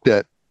I've looked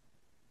at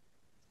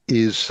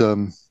is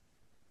I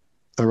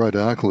wrote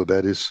an article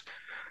about is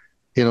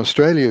in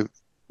Australia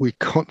we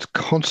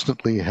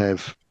constantly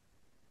have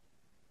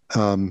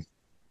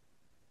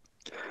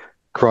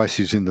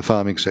crises in the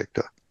farming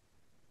sector,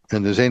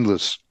 and there's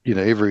endless,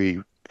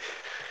 every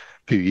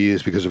few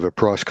years because of a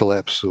price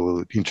collapse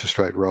or interest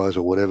rate rise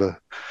or whatever.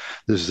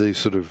 There's these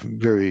sort of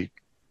very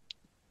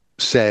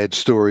sad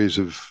stories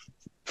of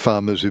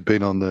farmers who've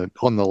been on the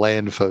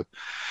land for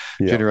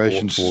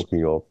generations,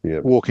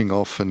 walking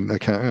off, and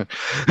okay,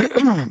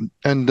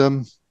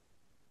 and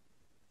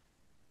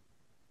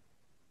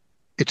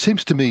it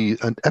seems to me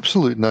an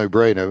absolute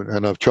no-brainer.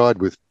 And I've tried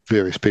with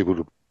various people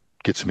to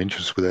get some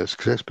interest without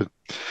success, but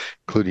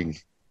including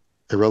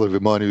a relative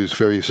of mine who's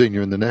very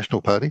senior in the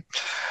National Party.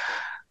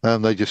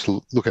 They just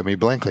look at me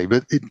blankly.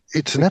 But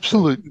it's an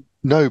absolute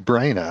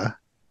no-brainer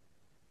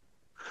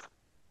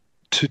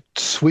to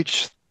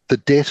switch the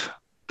debt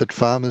that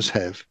farmers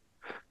have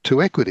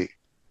to equity.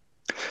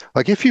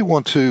 Like if you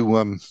want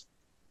to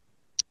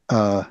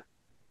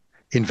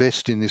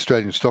invest in the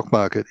Australian stock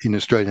market, in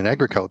Australian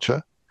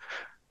agriculture,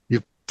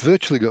 you've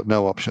virtually got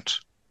no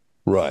options.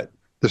 Right.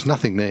 There's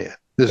nothing there.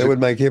 That would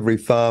make every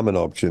farm an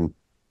option.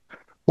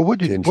 Well,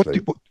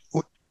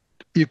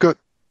 you've got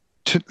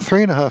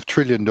 $3.5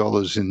 trillion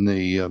in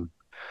the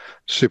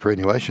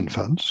superannuation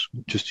funds,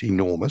 just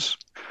enormous.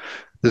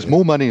 There's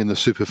more money in the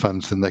super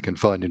funds than they can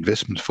find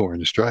investments for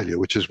in Australia,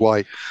 which is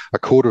why a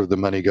quarter of the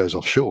money goes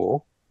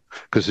offshore,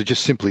 because there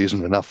just simply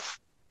isn't enough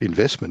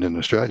investment in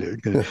Australia.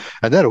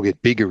 And that'll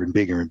get bigger and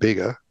bigger and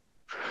bigger.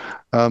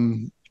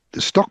 The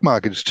stock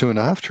market is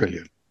 $2.5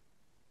 trillion.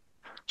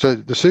 So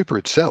the super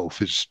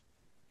itself is,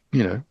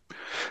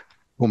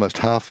 almost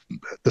half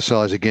the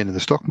size again in the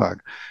stock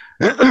market.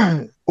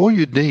 All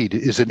you'd need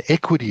is an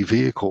equity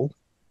vehicle.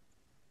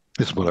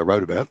 This is what I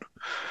wrote about.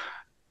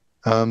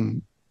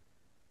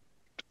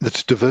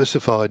 That's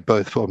diversified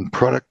both on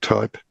product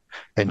type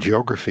and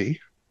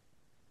geography.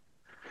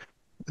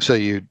 So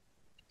you're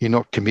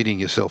not committing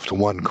yourself to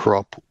one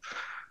crop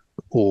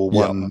or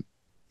one,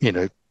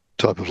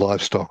 type of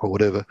livestock or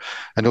whatever.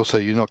 And also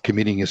you're not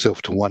committing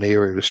yourself to one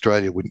area of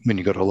Australia when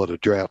you've got a lot of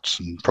droughts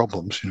and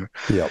problems,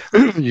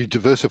 You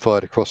diversify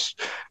it across.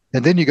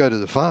 And then you go to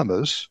the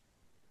farmers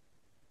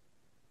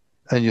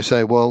and you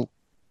say, well,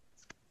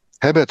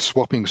 how about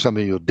swapping some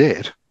of your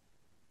debt,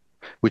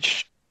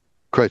 which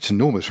creates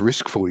enormous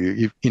risk for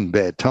you in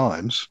bad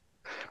times,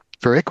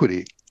 for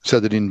equity, so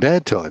that in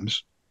bad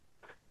times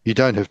you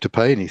don't have to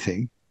pay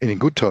anything, and in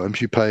good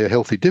times you pay a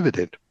healthy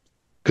dividend,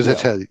 because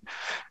that's how.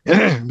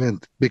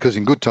 Because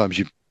in good times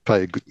you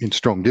pay in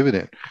strong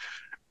dividend.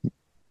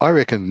 I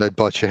reckon they'd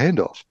bite your hand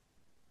off,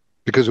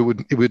 because it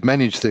would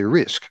manage their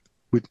risk,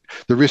 with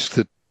the risk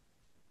that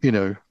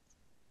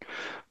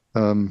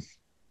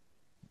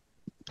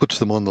puts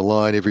them on the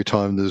line every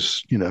time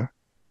there's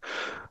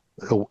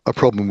a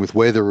problem with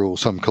weather or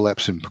some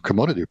collapse in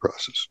commodity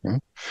prices.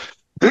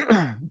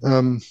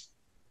 And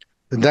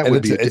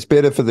it's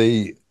better for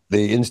the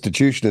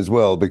institution as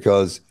well,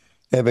 because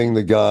having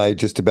the guy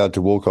just about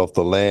to walk off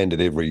the land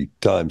at every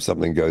time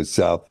something goes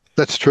south.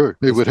 That's true.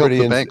 It would help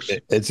the banks.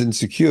 It's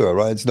insecure,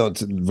 right? It's not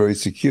very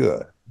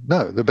secure.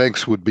 No, the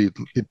banks would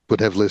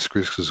have less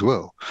risks as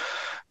well.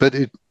 But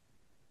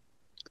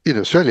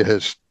Australia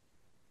has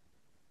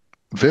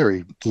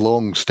very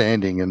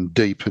long-standing and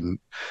deep and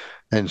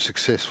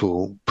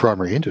successful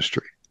primary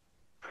industry,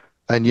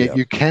 and yet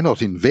you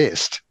cannot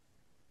invest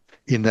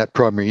in that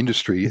primary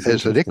industry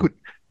as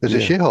a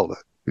shareholder.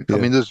 I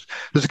mean, there's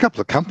a couple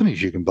of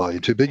companies you can buy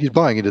into, but you're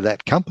buying into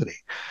that company.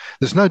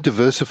 There's no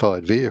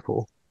diversified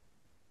vehicle,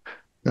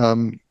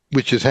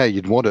 which is how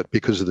you'd want it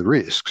because of the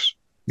risks.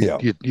 Yeah,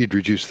 you'd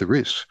reduce the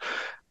risks,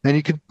 and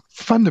you could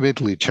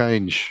fundamentally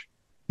change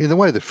in the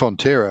way that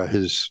Fonterra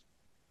has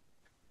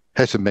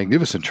a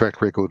magnificent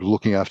track record of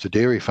looking after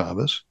dairy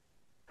farmers.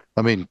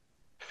 I mean,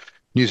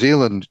 New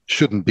Zealand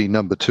shouldn't be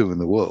number 2 in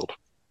the world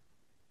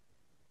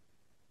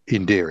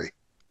in dairy.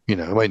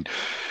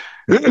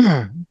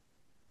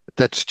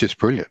 That's just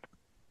brilliant.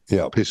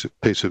 Yeah, piece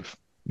of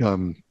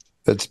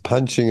that's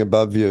punching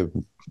above your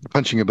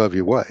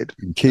weight.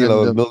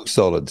 Kilo of milk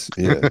solids.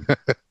 Yeah.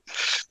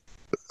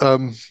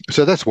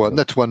 So that's one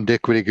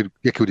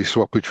equity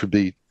swap, which would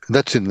be,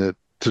 that's in the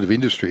sort of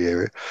industry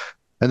area.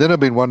 And then I've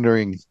been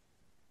wondering,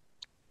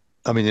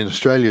 I mean, in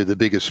Australia, the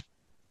biggest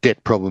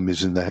debt problem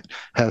is in the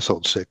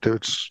household sector.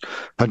 It's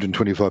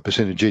 125% of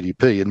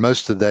GDP, and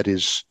most of that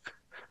is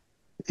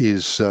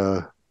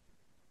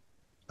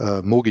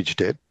mortgage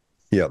debt.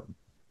 Yep.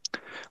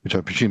 Which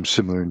I presume is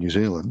similar in New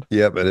Zealand.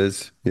 Yep, it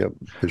is. Yep,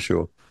 for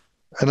sure.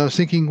 And I was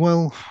thinking,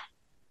 well,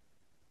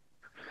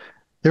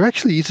 there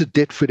actually is a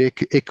debt for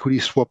equity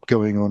swap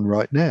going on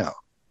right now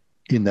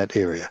in that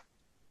area.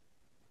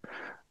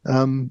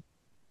 There's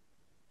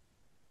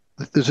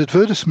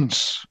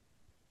advertisements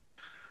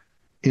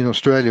in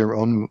Australia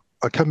on,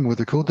 I can't remember what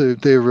they're called.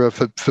 They're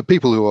for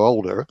people who are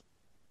older.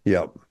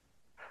 Yep.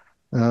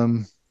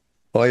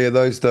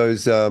 Those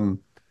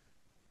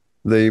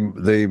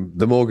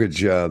the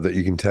mortgage that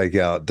you can take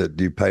out that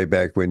you pay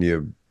back when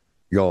you're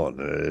gone.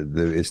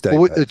 The estate.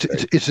 Well,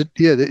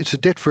 it's a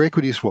debt for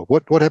equity swap.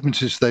 What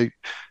happens is they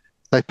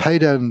pay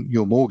down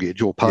your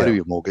mortgage or part of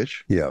your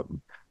mortgage, Yeah,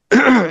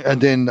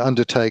 and then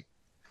undertake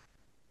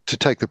to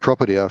take the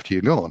property after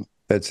you're gone.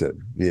 that's it.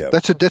 Yeah,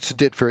 That's a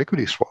debt for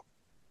equity swap.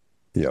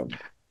 yeah,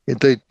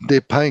 They're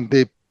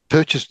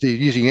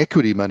using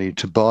equity money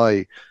to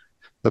buy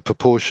a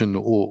proportion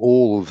or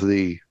all of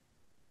the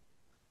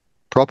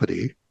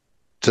property.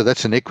 So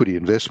that's an equity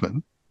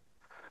investment.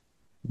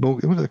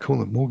 What do they call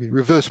them?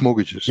 Reverse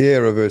mortgages. yeah.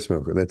 Reverse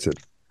mortgage. That's it.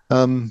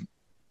 Um,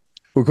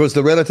 Of course,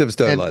 the relatives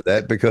don't like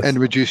that because and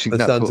reducing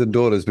the sons and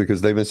daughters,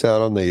 because they miss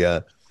out on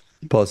the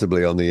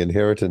possibly on the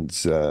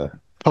inheritance,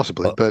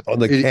 possibly, but on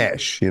the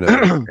cash.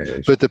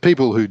 Cash. But the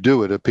people who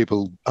do it are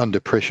people under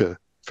pressure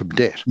from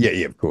debt. Yeah,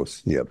 of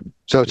course. Yeah,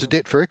 So it's a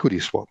debt for equity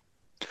swap.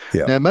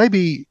 Yeah. Now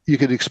maybe you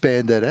could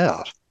expand that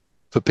out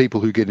for people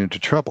who get into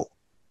trouble.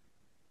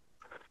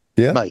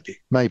 Yeah.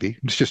 Maybe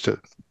it's just a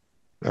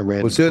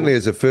random. Well, certainly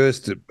as a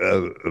first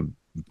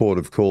port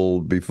of call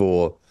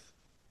before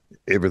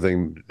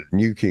everything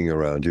nuking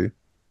around you.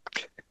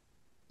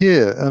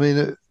 Yeah, I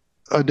mean,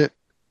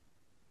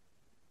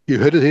 you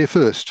heard it here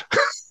first.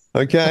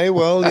 Okay,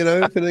 well,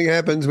 if anything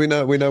happens, we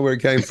know where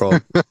it came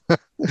from.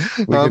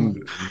 We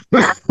can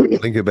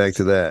link it back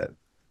to that.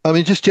 I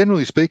mean, just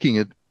generally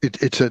speaking,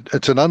 it's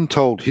an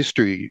untold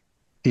history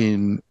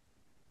in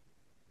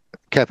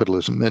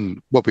capitalism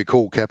and what we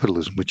call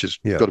capitalism, which has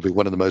got to be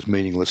one of the most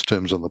meaningless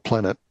terms on the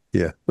planet.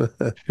 Yeah,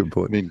 good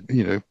point. I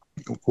mean,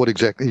 what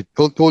exactly?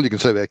 All you can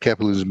say about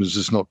capitalism is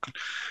it's not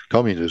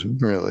communism,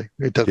 really.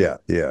 It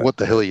doesn't. Yeah. What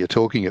the hell are you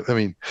talking about? I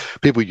mean,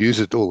 people use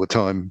it all the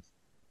time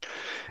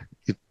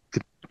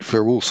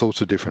for all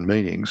sorts of different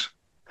meanings,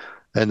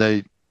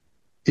 and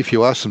if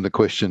you ask them the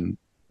question,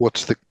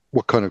 what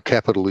kind of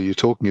capital are you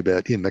talking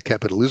about in the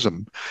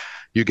capitalism,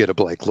 you get a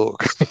blank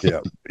look.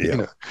 Yeah.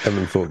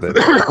 Haven't thought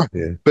that.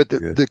 Yeah. But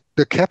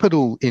the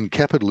capital in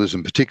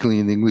capitalism, particularly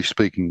in the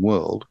English-speaking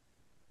world,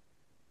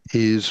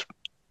 is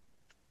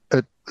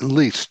at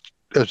least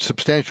a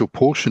substantial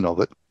portion of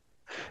it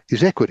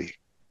is equity.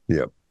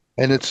 Yeah.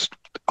 And it's,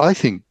 I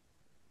think,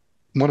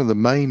 one of the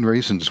main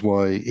reasons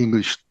why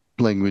English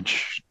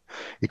language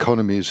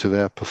economies have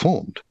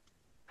outperformed,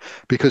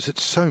 because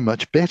it's so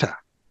much better.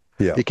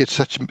 Yeah. It gets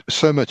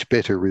so much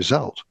better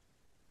result,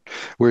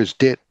 whereas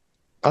debt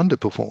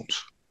underperforms.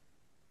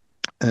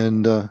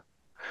 And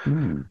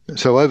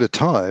so over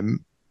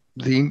time,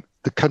 the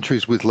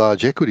countries with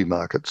large equity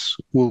markets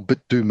will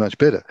do much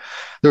better.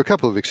 There are a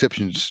couple of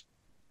exceptions.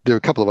 There are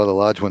a couple of other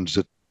large ones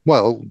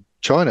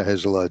China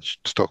has a large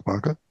stock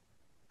market,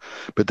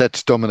 but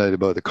that's dominated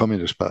by the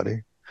Communist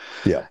Party.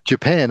 Yeah.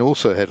 Japan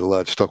also had a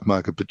large stock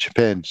market, but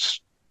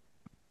Japan's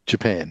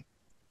Japan,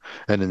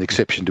 and an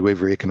exception to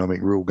every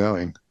economic rule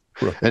going.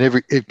 Right.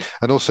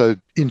 And also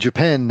in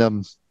Japan,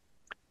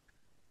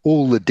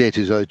 all the debt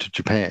is owed to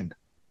Japan.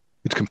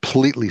 It's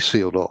completely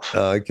sealed off.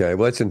 Okay,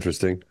 well, that's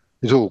interesting.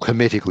 It's all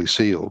hermetically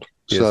sealed.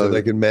 Yeah, so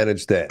they can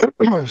manage that.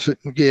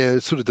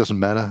 It sort of doesn't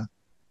matter.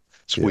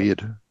 It's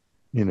weird,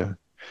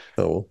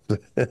 Oh,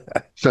 well.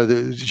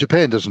 So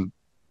Japan doesn't.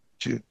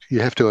 You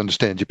have to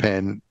understand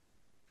Japan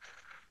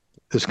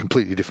is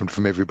completely different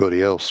from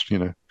everybody else.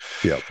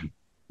 Yeah.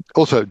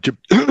 Also,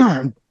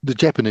 the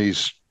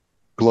Japanese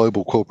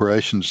global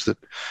corporations that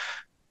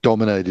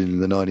dominated in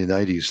the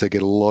 1980s, they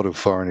get a lot of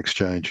foreign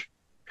exchange.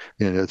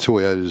 The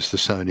Toyotas, the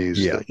Sonys,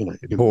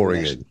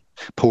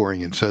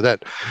 pouring in. So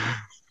that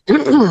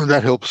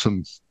that helps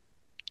them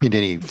in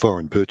any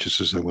foreign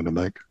purchases they want to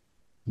make.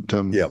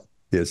 So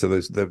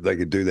they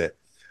could do that.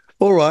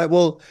 All right.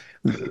 Well,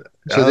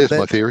 so there's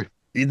my theory.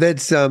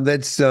 That's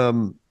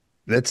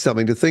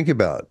something to think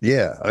about.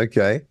 Yeah.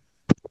 Okay.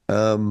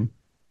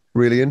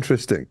 Really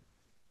interesting.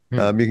 You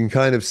can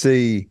kind of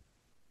see,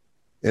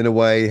 in a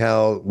way,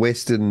 how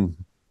Western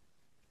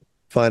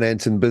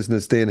finance and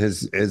business then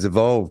has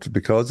evolved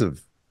because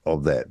of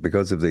that,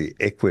 because of the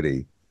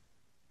equity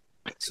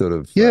sort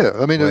of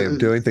way of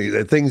doing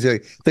things.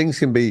 Things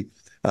can be,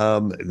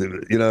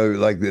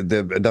 like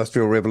the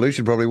Industrial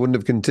Revolution probably wouldn't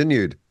have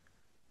continued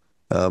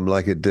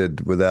like it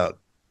did without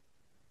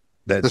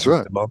that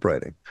system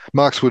operating.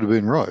 Marx would have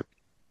been right.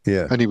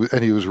 Yeah, and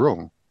he was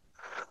wrong.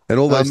 And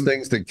all those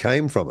things that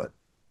came from it.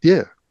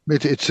 Yeah,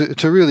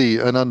 it's a really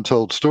an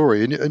untold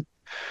story, and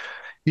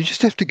you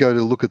just have to go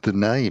to look at the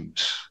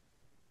names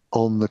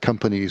on the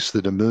companies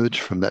that emerged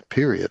from that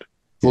period,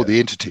 or the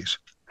entities.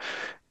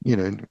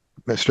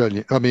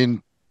 Australia. I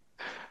mean,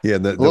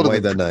 the way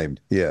they're named.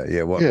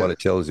 What it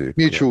tells you.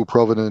 Mutual,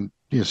 Provident,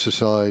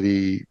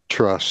 Society,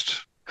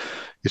 Trust,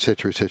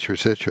 etc., etc.,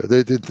 etc.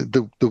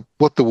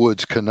 What the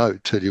words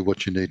connote tell you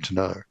what you need to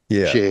know.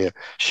 Yeah.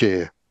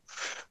 Share,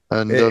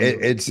 and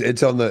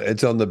it's on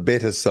the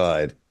better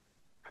side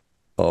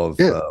of.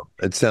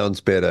 It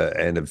sounds better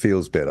and it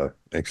feels better.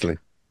 Actually,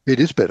 it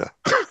is better.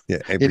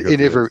 Yeah,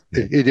 in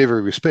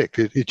every respect,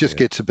 it just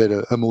gets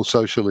a more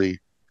socially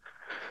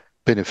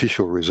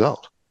beneficial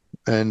result,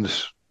 and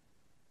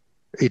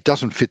it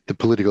doesn't fit the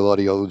political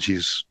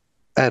ideologies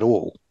at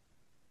all.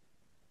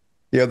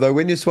 Yeah, though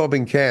when you're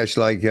swapping cash,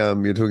 like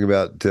you're talking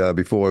about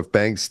before, if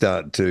banks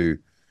start to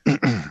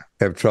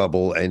have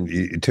trouble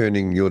and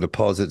turning your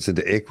deposits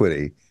into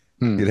equity,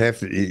 Hmm.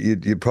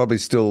 you'd probably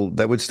still,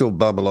 that would still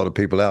bum a lot of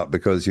people out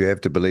because you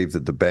have to believe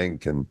that the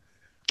bank can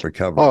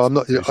recover Oh,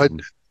 its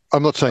position.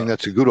 I'm not saying Uh,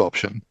 that's a good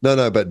option.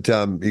 no, but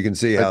you can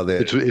see how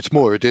they're, It's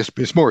more a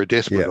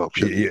desperate yeah,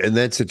 option. in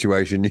that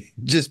situation, you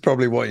just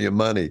probably want your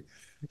money.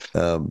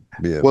 Yeah,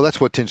 Well, that's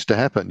what tends to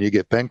happen. You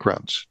get bank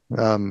runs.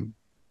 But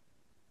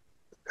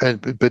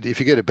if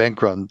you get a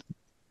bank run,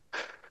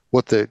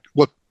 what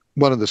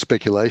one of the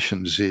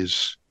speculations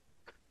is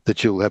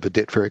that you'll have a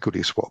debt for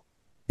equity swap.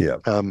 yeah,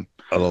 Um,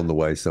 along the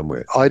way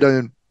somewhere. I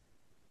don't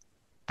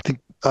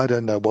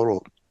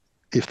know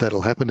if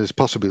that'll happen. It's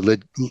possibly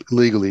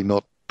legally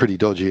not pretty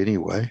dodgy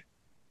anyway.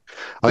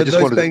 I But just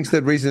those wanted banks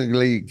that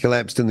recently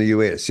collapsed in the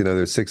US,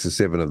 there's 6 or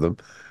 7 of them.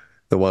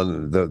 The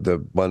one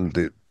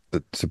that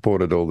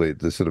supported all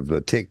the sort of the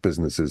tech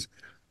businesses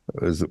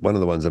is one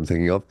of the ones I'm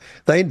thinking of.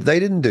 They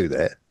didn't do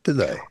that, did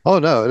they? Oh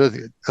no, I don't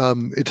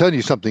think, it's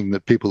only something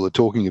that people are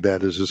talking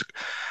about as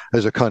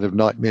a kind of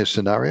nightmare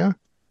scenario.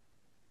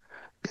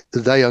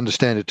 They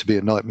understand it to be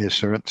a nightmare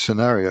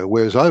scenario,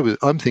 whereas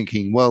I'm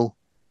thinking, well,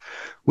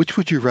 which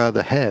would you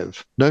rather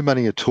have? No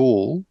money at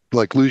all,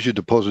 like lose your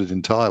deposit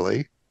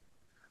entirely,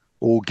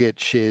 or get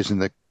shares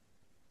in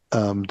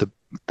um, the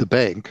the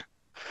bank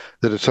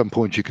that at some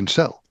point you can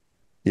sell.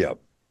 Yeah.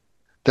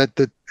 That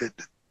that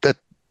that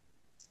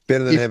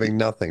Better than if having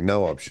nothing,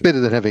 no option. better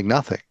than having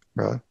nothing,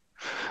 right?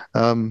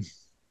 Um,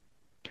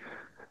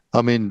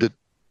 I mean,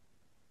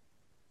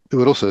 it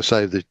would also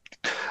save the.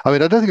 I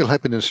mean, I don't think it'll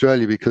happen in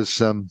Australia because,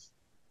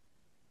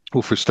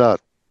 well, for a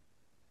start,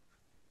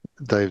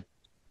 they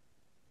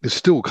there's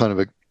still kind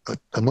of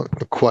I'm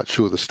not quite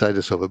sure the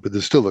status of it, but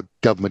there's still a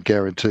government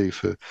guarantee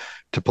for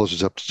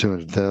deposits up to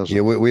 200,000.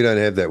 Yeah, we don't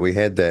have that. We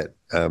had that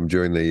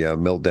during the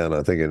meltdown,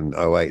 I think in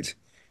 '08.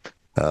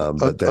 But I'm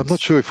not that's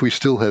sure if we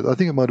still have. I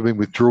think it might have been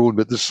withdrawn,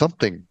 but there's yeah,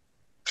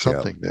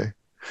 something there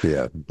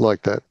yeah,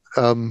 like that.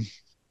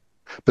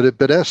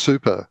 But our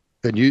super,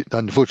 and you,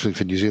 unfortunately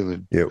for New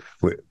Zealand, yeah.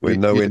 We're you,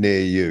 nowhere you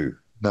near you.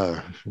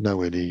 no,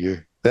 nowhere near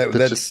you.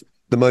 That's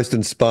the most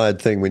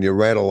inspired thing when you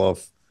rattle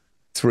off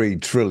 3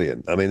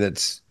 trillion. I mean,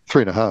 that's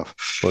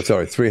 3.5. well,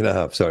 sorry,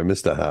 3.5. Sorry,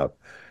 Mr. Half.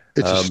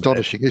 It's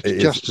astonishing.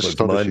 It's just It's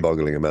astonishing.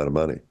 mind-boggling amount of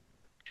money.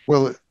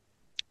 Well,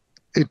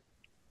 it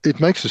it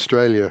makes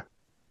Australia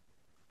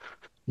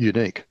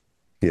unique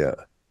Yeah.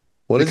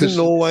 Well, isn't because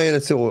Norway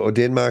or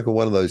Denmark or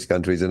one of those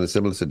countries in a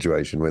similar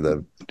situation where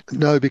they've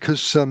no,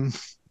 because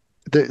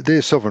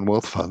they're sovereign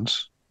wealth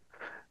funds,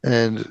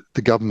 and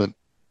the government,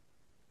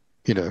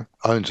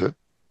 owns it.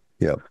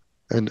 yeah,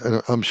 And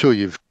I'm sure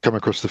you've come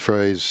across the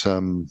phrase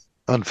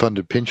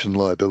unfunded pension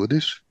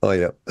liabilities, oh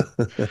yeah,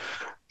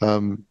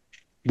 um,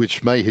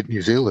 which may hit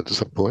New Zealand at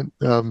some point,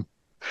 I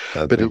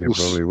but think it it will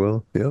probably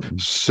will. Yeah,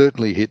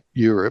 certainly hit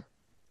Europe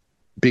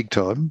big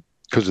time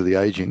because of the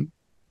aging,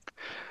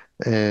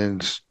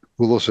 and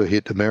will also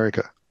hit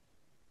America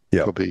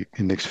yeah, probably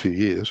in the next few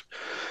years.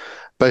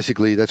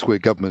 Basically, that's where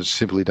governments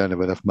simply don't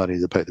have enough money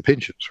to pay the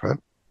pensions, right?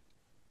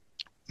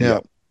 yeah,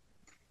 Now,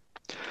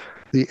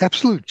 the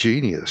absolute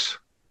genius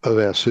of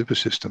our super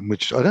system,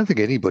 which I don't think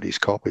anybody's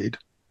copied,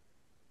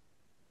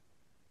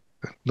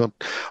 not,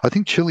 I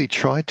think Chile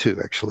tried to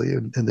actually,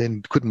 and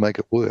then couldn't make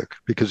it work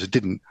because it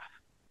didn't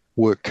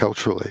work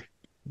culturally,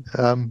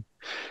 um,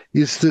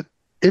 is that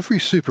every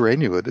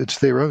superannuant, it's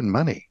their own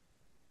money.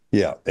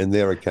 yeah, in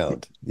their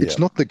account. Yeah, It's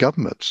not the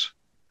government's.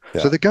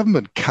 yeah, So the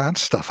government can't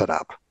stuff it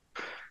up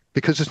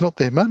because it's not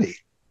their money.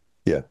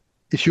 yeah,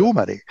 It's your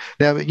money.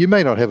 Now, you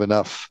may not have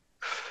enough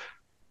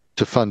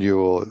to fund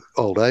your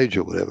old age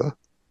or whatever,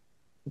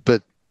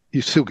 but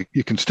you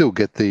can still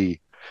get the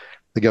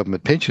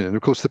government pension. And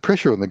of course, the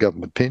pressure on the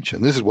government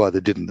pension, this is why they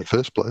did in the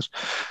first place,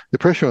 the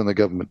pressure on the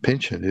government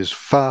pension is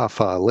far,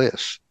 far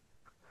less.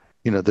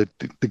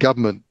 The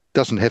government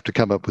doesn't have to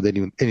come up with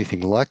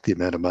anything like the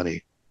amount of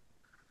money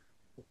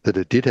that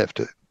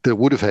that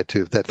would have had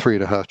to if that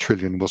 3.5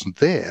 trillion wasn't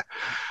there.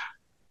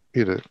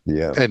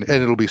 yeah. And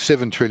it'll be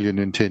 7 trillion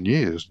in 10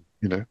 years.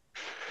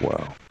 Wow.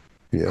 I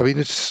Yeah, mean,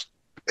 it's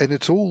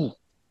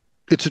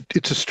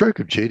a stroke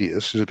of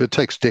genius. It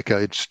takes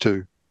decades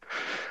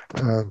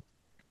uh,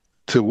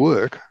 to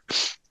work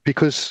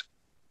because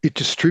it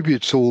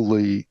distributes all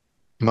the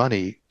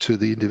money to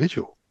the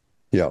individual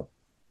yeah,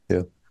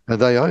 yeah, and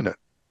they own it.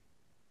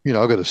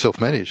 I've got to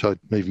self-manage. I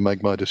even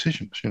make my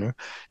decisions. yeah,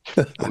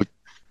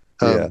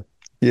 Um,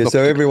 yeah. not So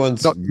partic-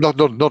 everyone's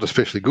not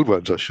especially good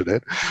ones, I should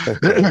add.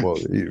 okay. Well,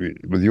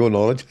 with your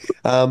knowledge,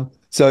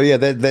 so yeah,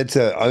 that's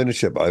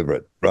ownership over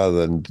it rather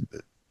than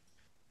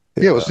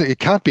Yeah, well, it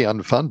can't be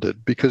unfunded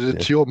because yeah,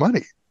 it's your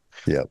money.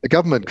 yeah. The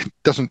government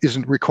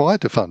isn't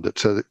required to fund it,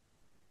 so that,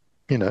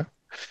 you know,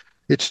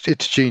 it's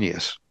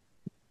genius.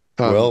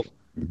 Um, Well,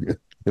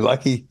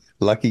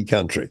 lucky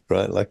country,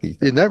 right? Lucky.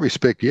 in that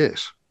respect,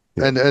 yes.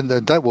 Yeah. And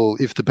that will,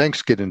 if the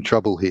banks get in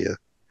trouble here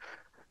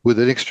with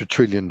an extra $1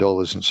 trillion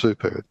in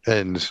super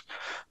and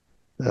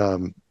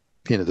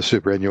the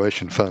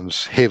superannuation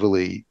funds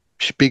heavily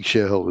big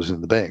shareholders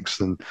in the banks,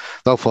 then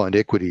they'll find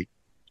equity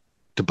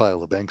to bail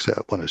the banks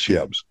out, one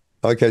assumes.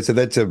 Okay, so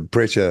that's a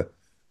pressure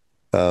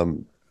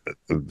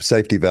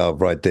safety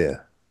valve right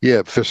there.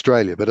 Yeah, for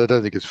Australia, but I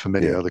don't think it's for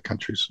many other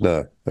countries. No,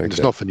 okay. And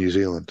it's not for New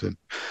Zealand.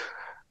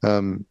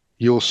 And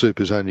your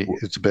super is only,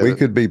 it's about... We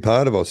could be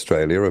part of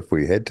Australia if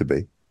we had to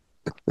be.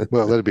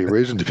 Well, that'd be a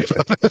reason to be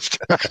part of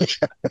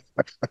Australia.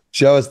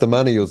 Show us the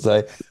money, you'll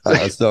say.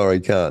 Sorry,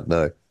 can't,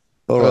 no.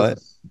 All right.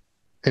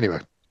 Anyway.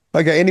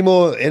 Okay,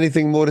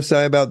 anything more to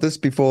say about this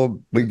before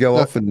we go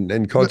off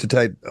and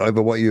cogitate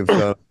over what you've...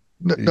 I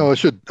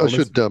should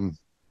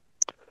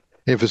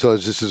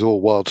emphasize this is all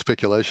wild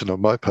speculation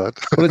on my part.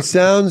 Well, it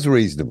sounds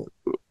reasonable.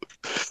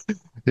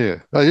 Yeah,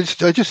 I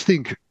just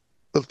think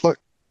it's like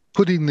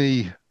putting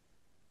the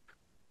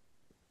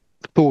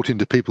thought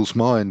into people's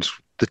minds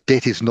that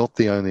debt is not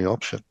the only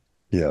option.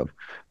 Yeah,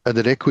 and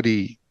that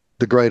equity,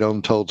 the great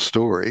untold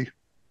story,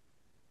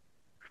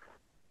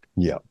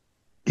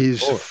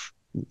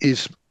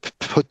 is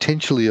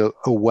potentially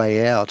a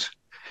way out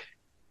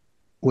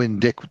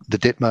when the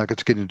debt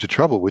markets get into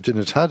trouble, and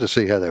it's hard to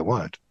see how they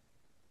won't.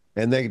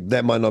 And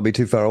that might not be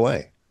too far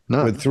away.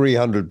 No. With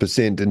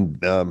 300% in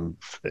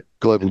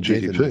global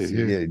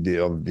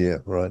GDP. Yeah,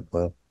 right.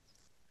 Well,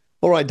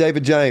 all right,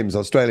 David James,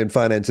 Australian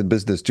finance and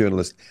business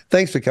journalist.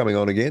 Thanks for coming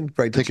on again.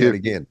 Great to chat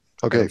again.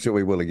 Okay. I'm sure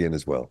we will again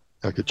as well.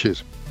 Okay,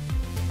 cheers.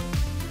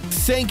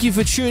 Thank you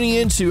for tuning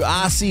in to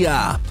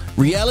RCR,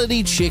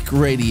 Reality Check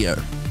Radio.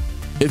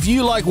 If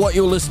you like what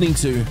you're listening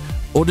to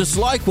or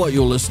dislike what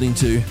you're listening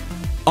to,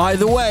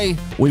 either way,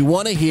 we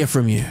want to hear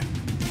from you.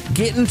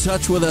 Get in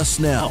touch with us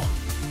now.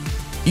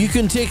 You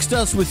can text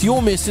us with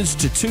your message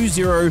to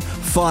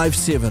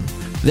 2057,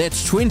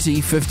 that's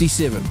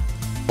 2057,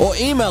 or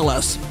email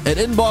us at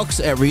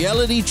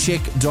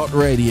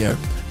inbox@realitycheck.radio.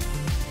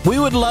 We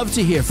would love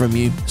to hear from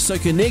you, so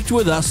connect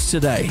with us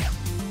today.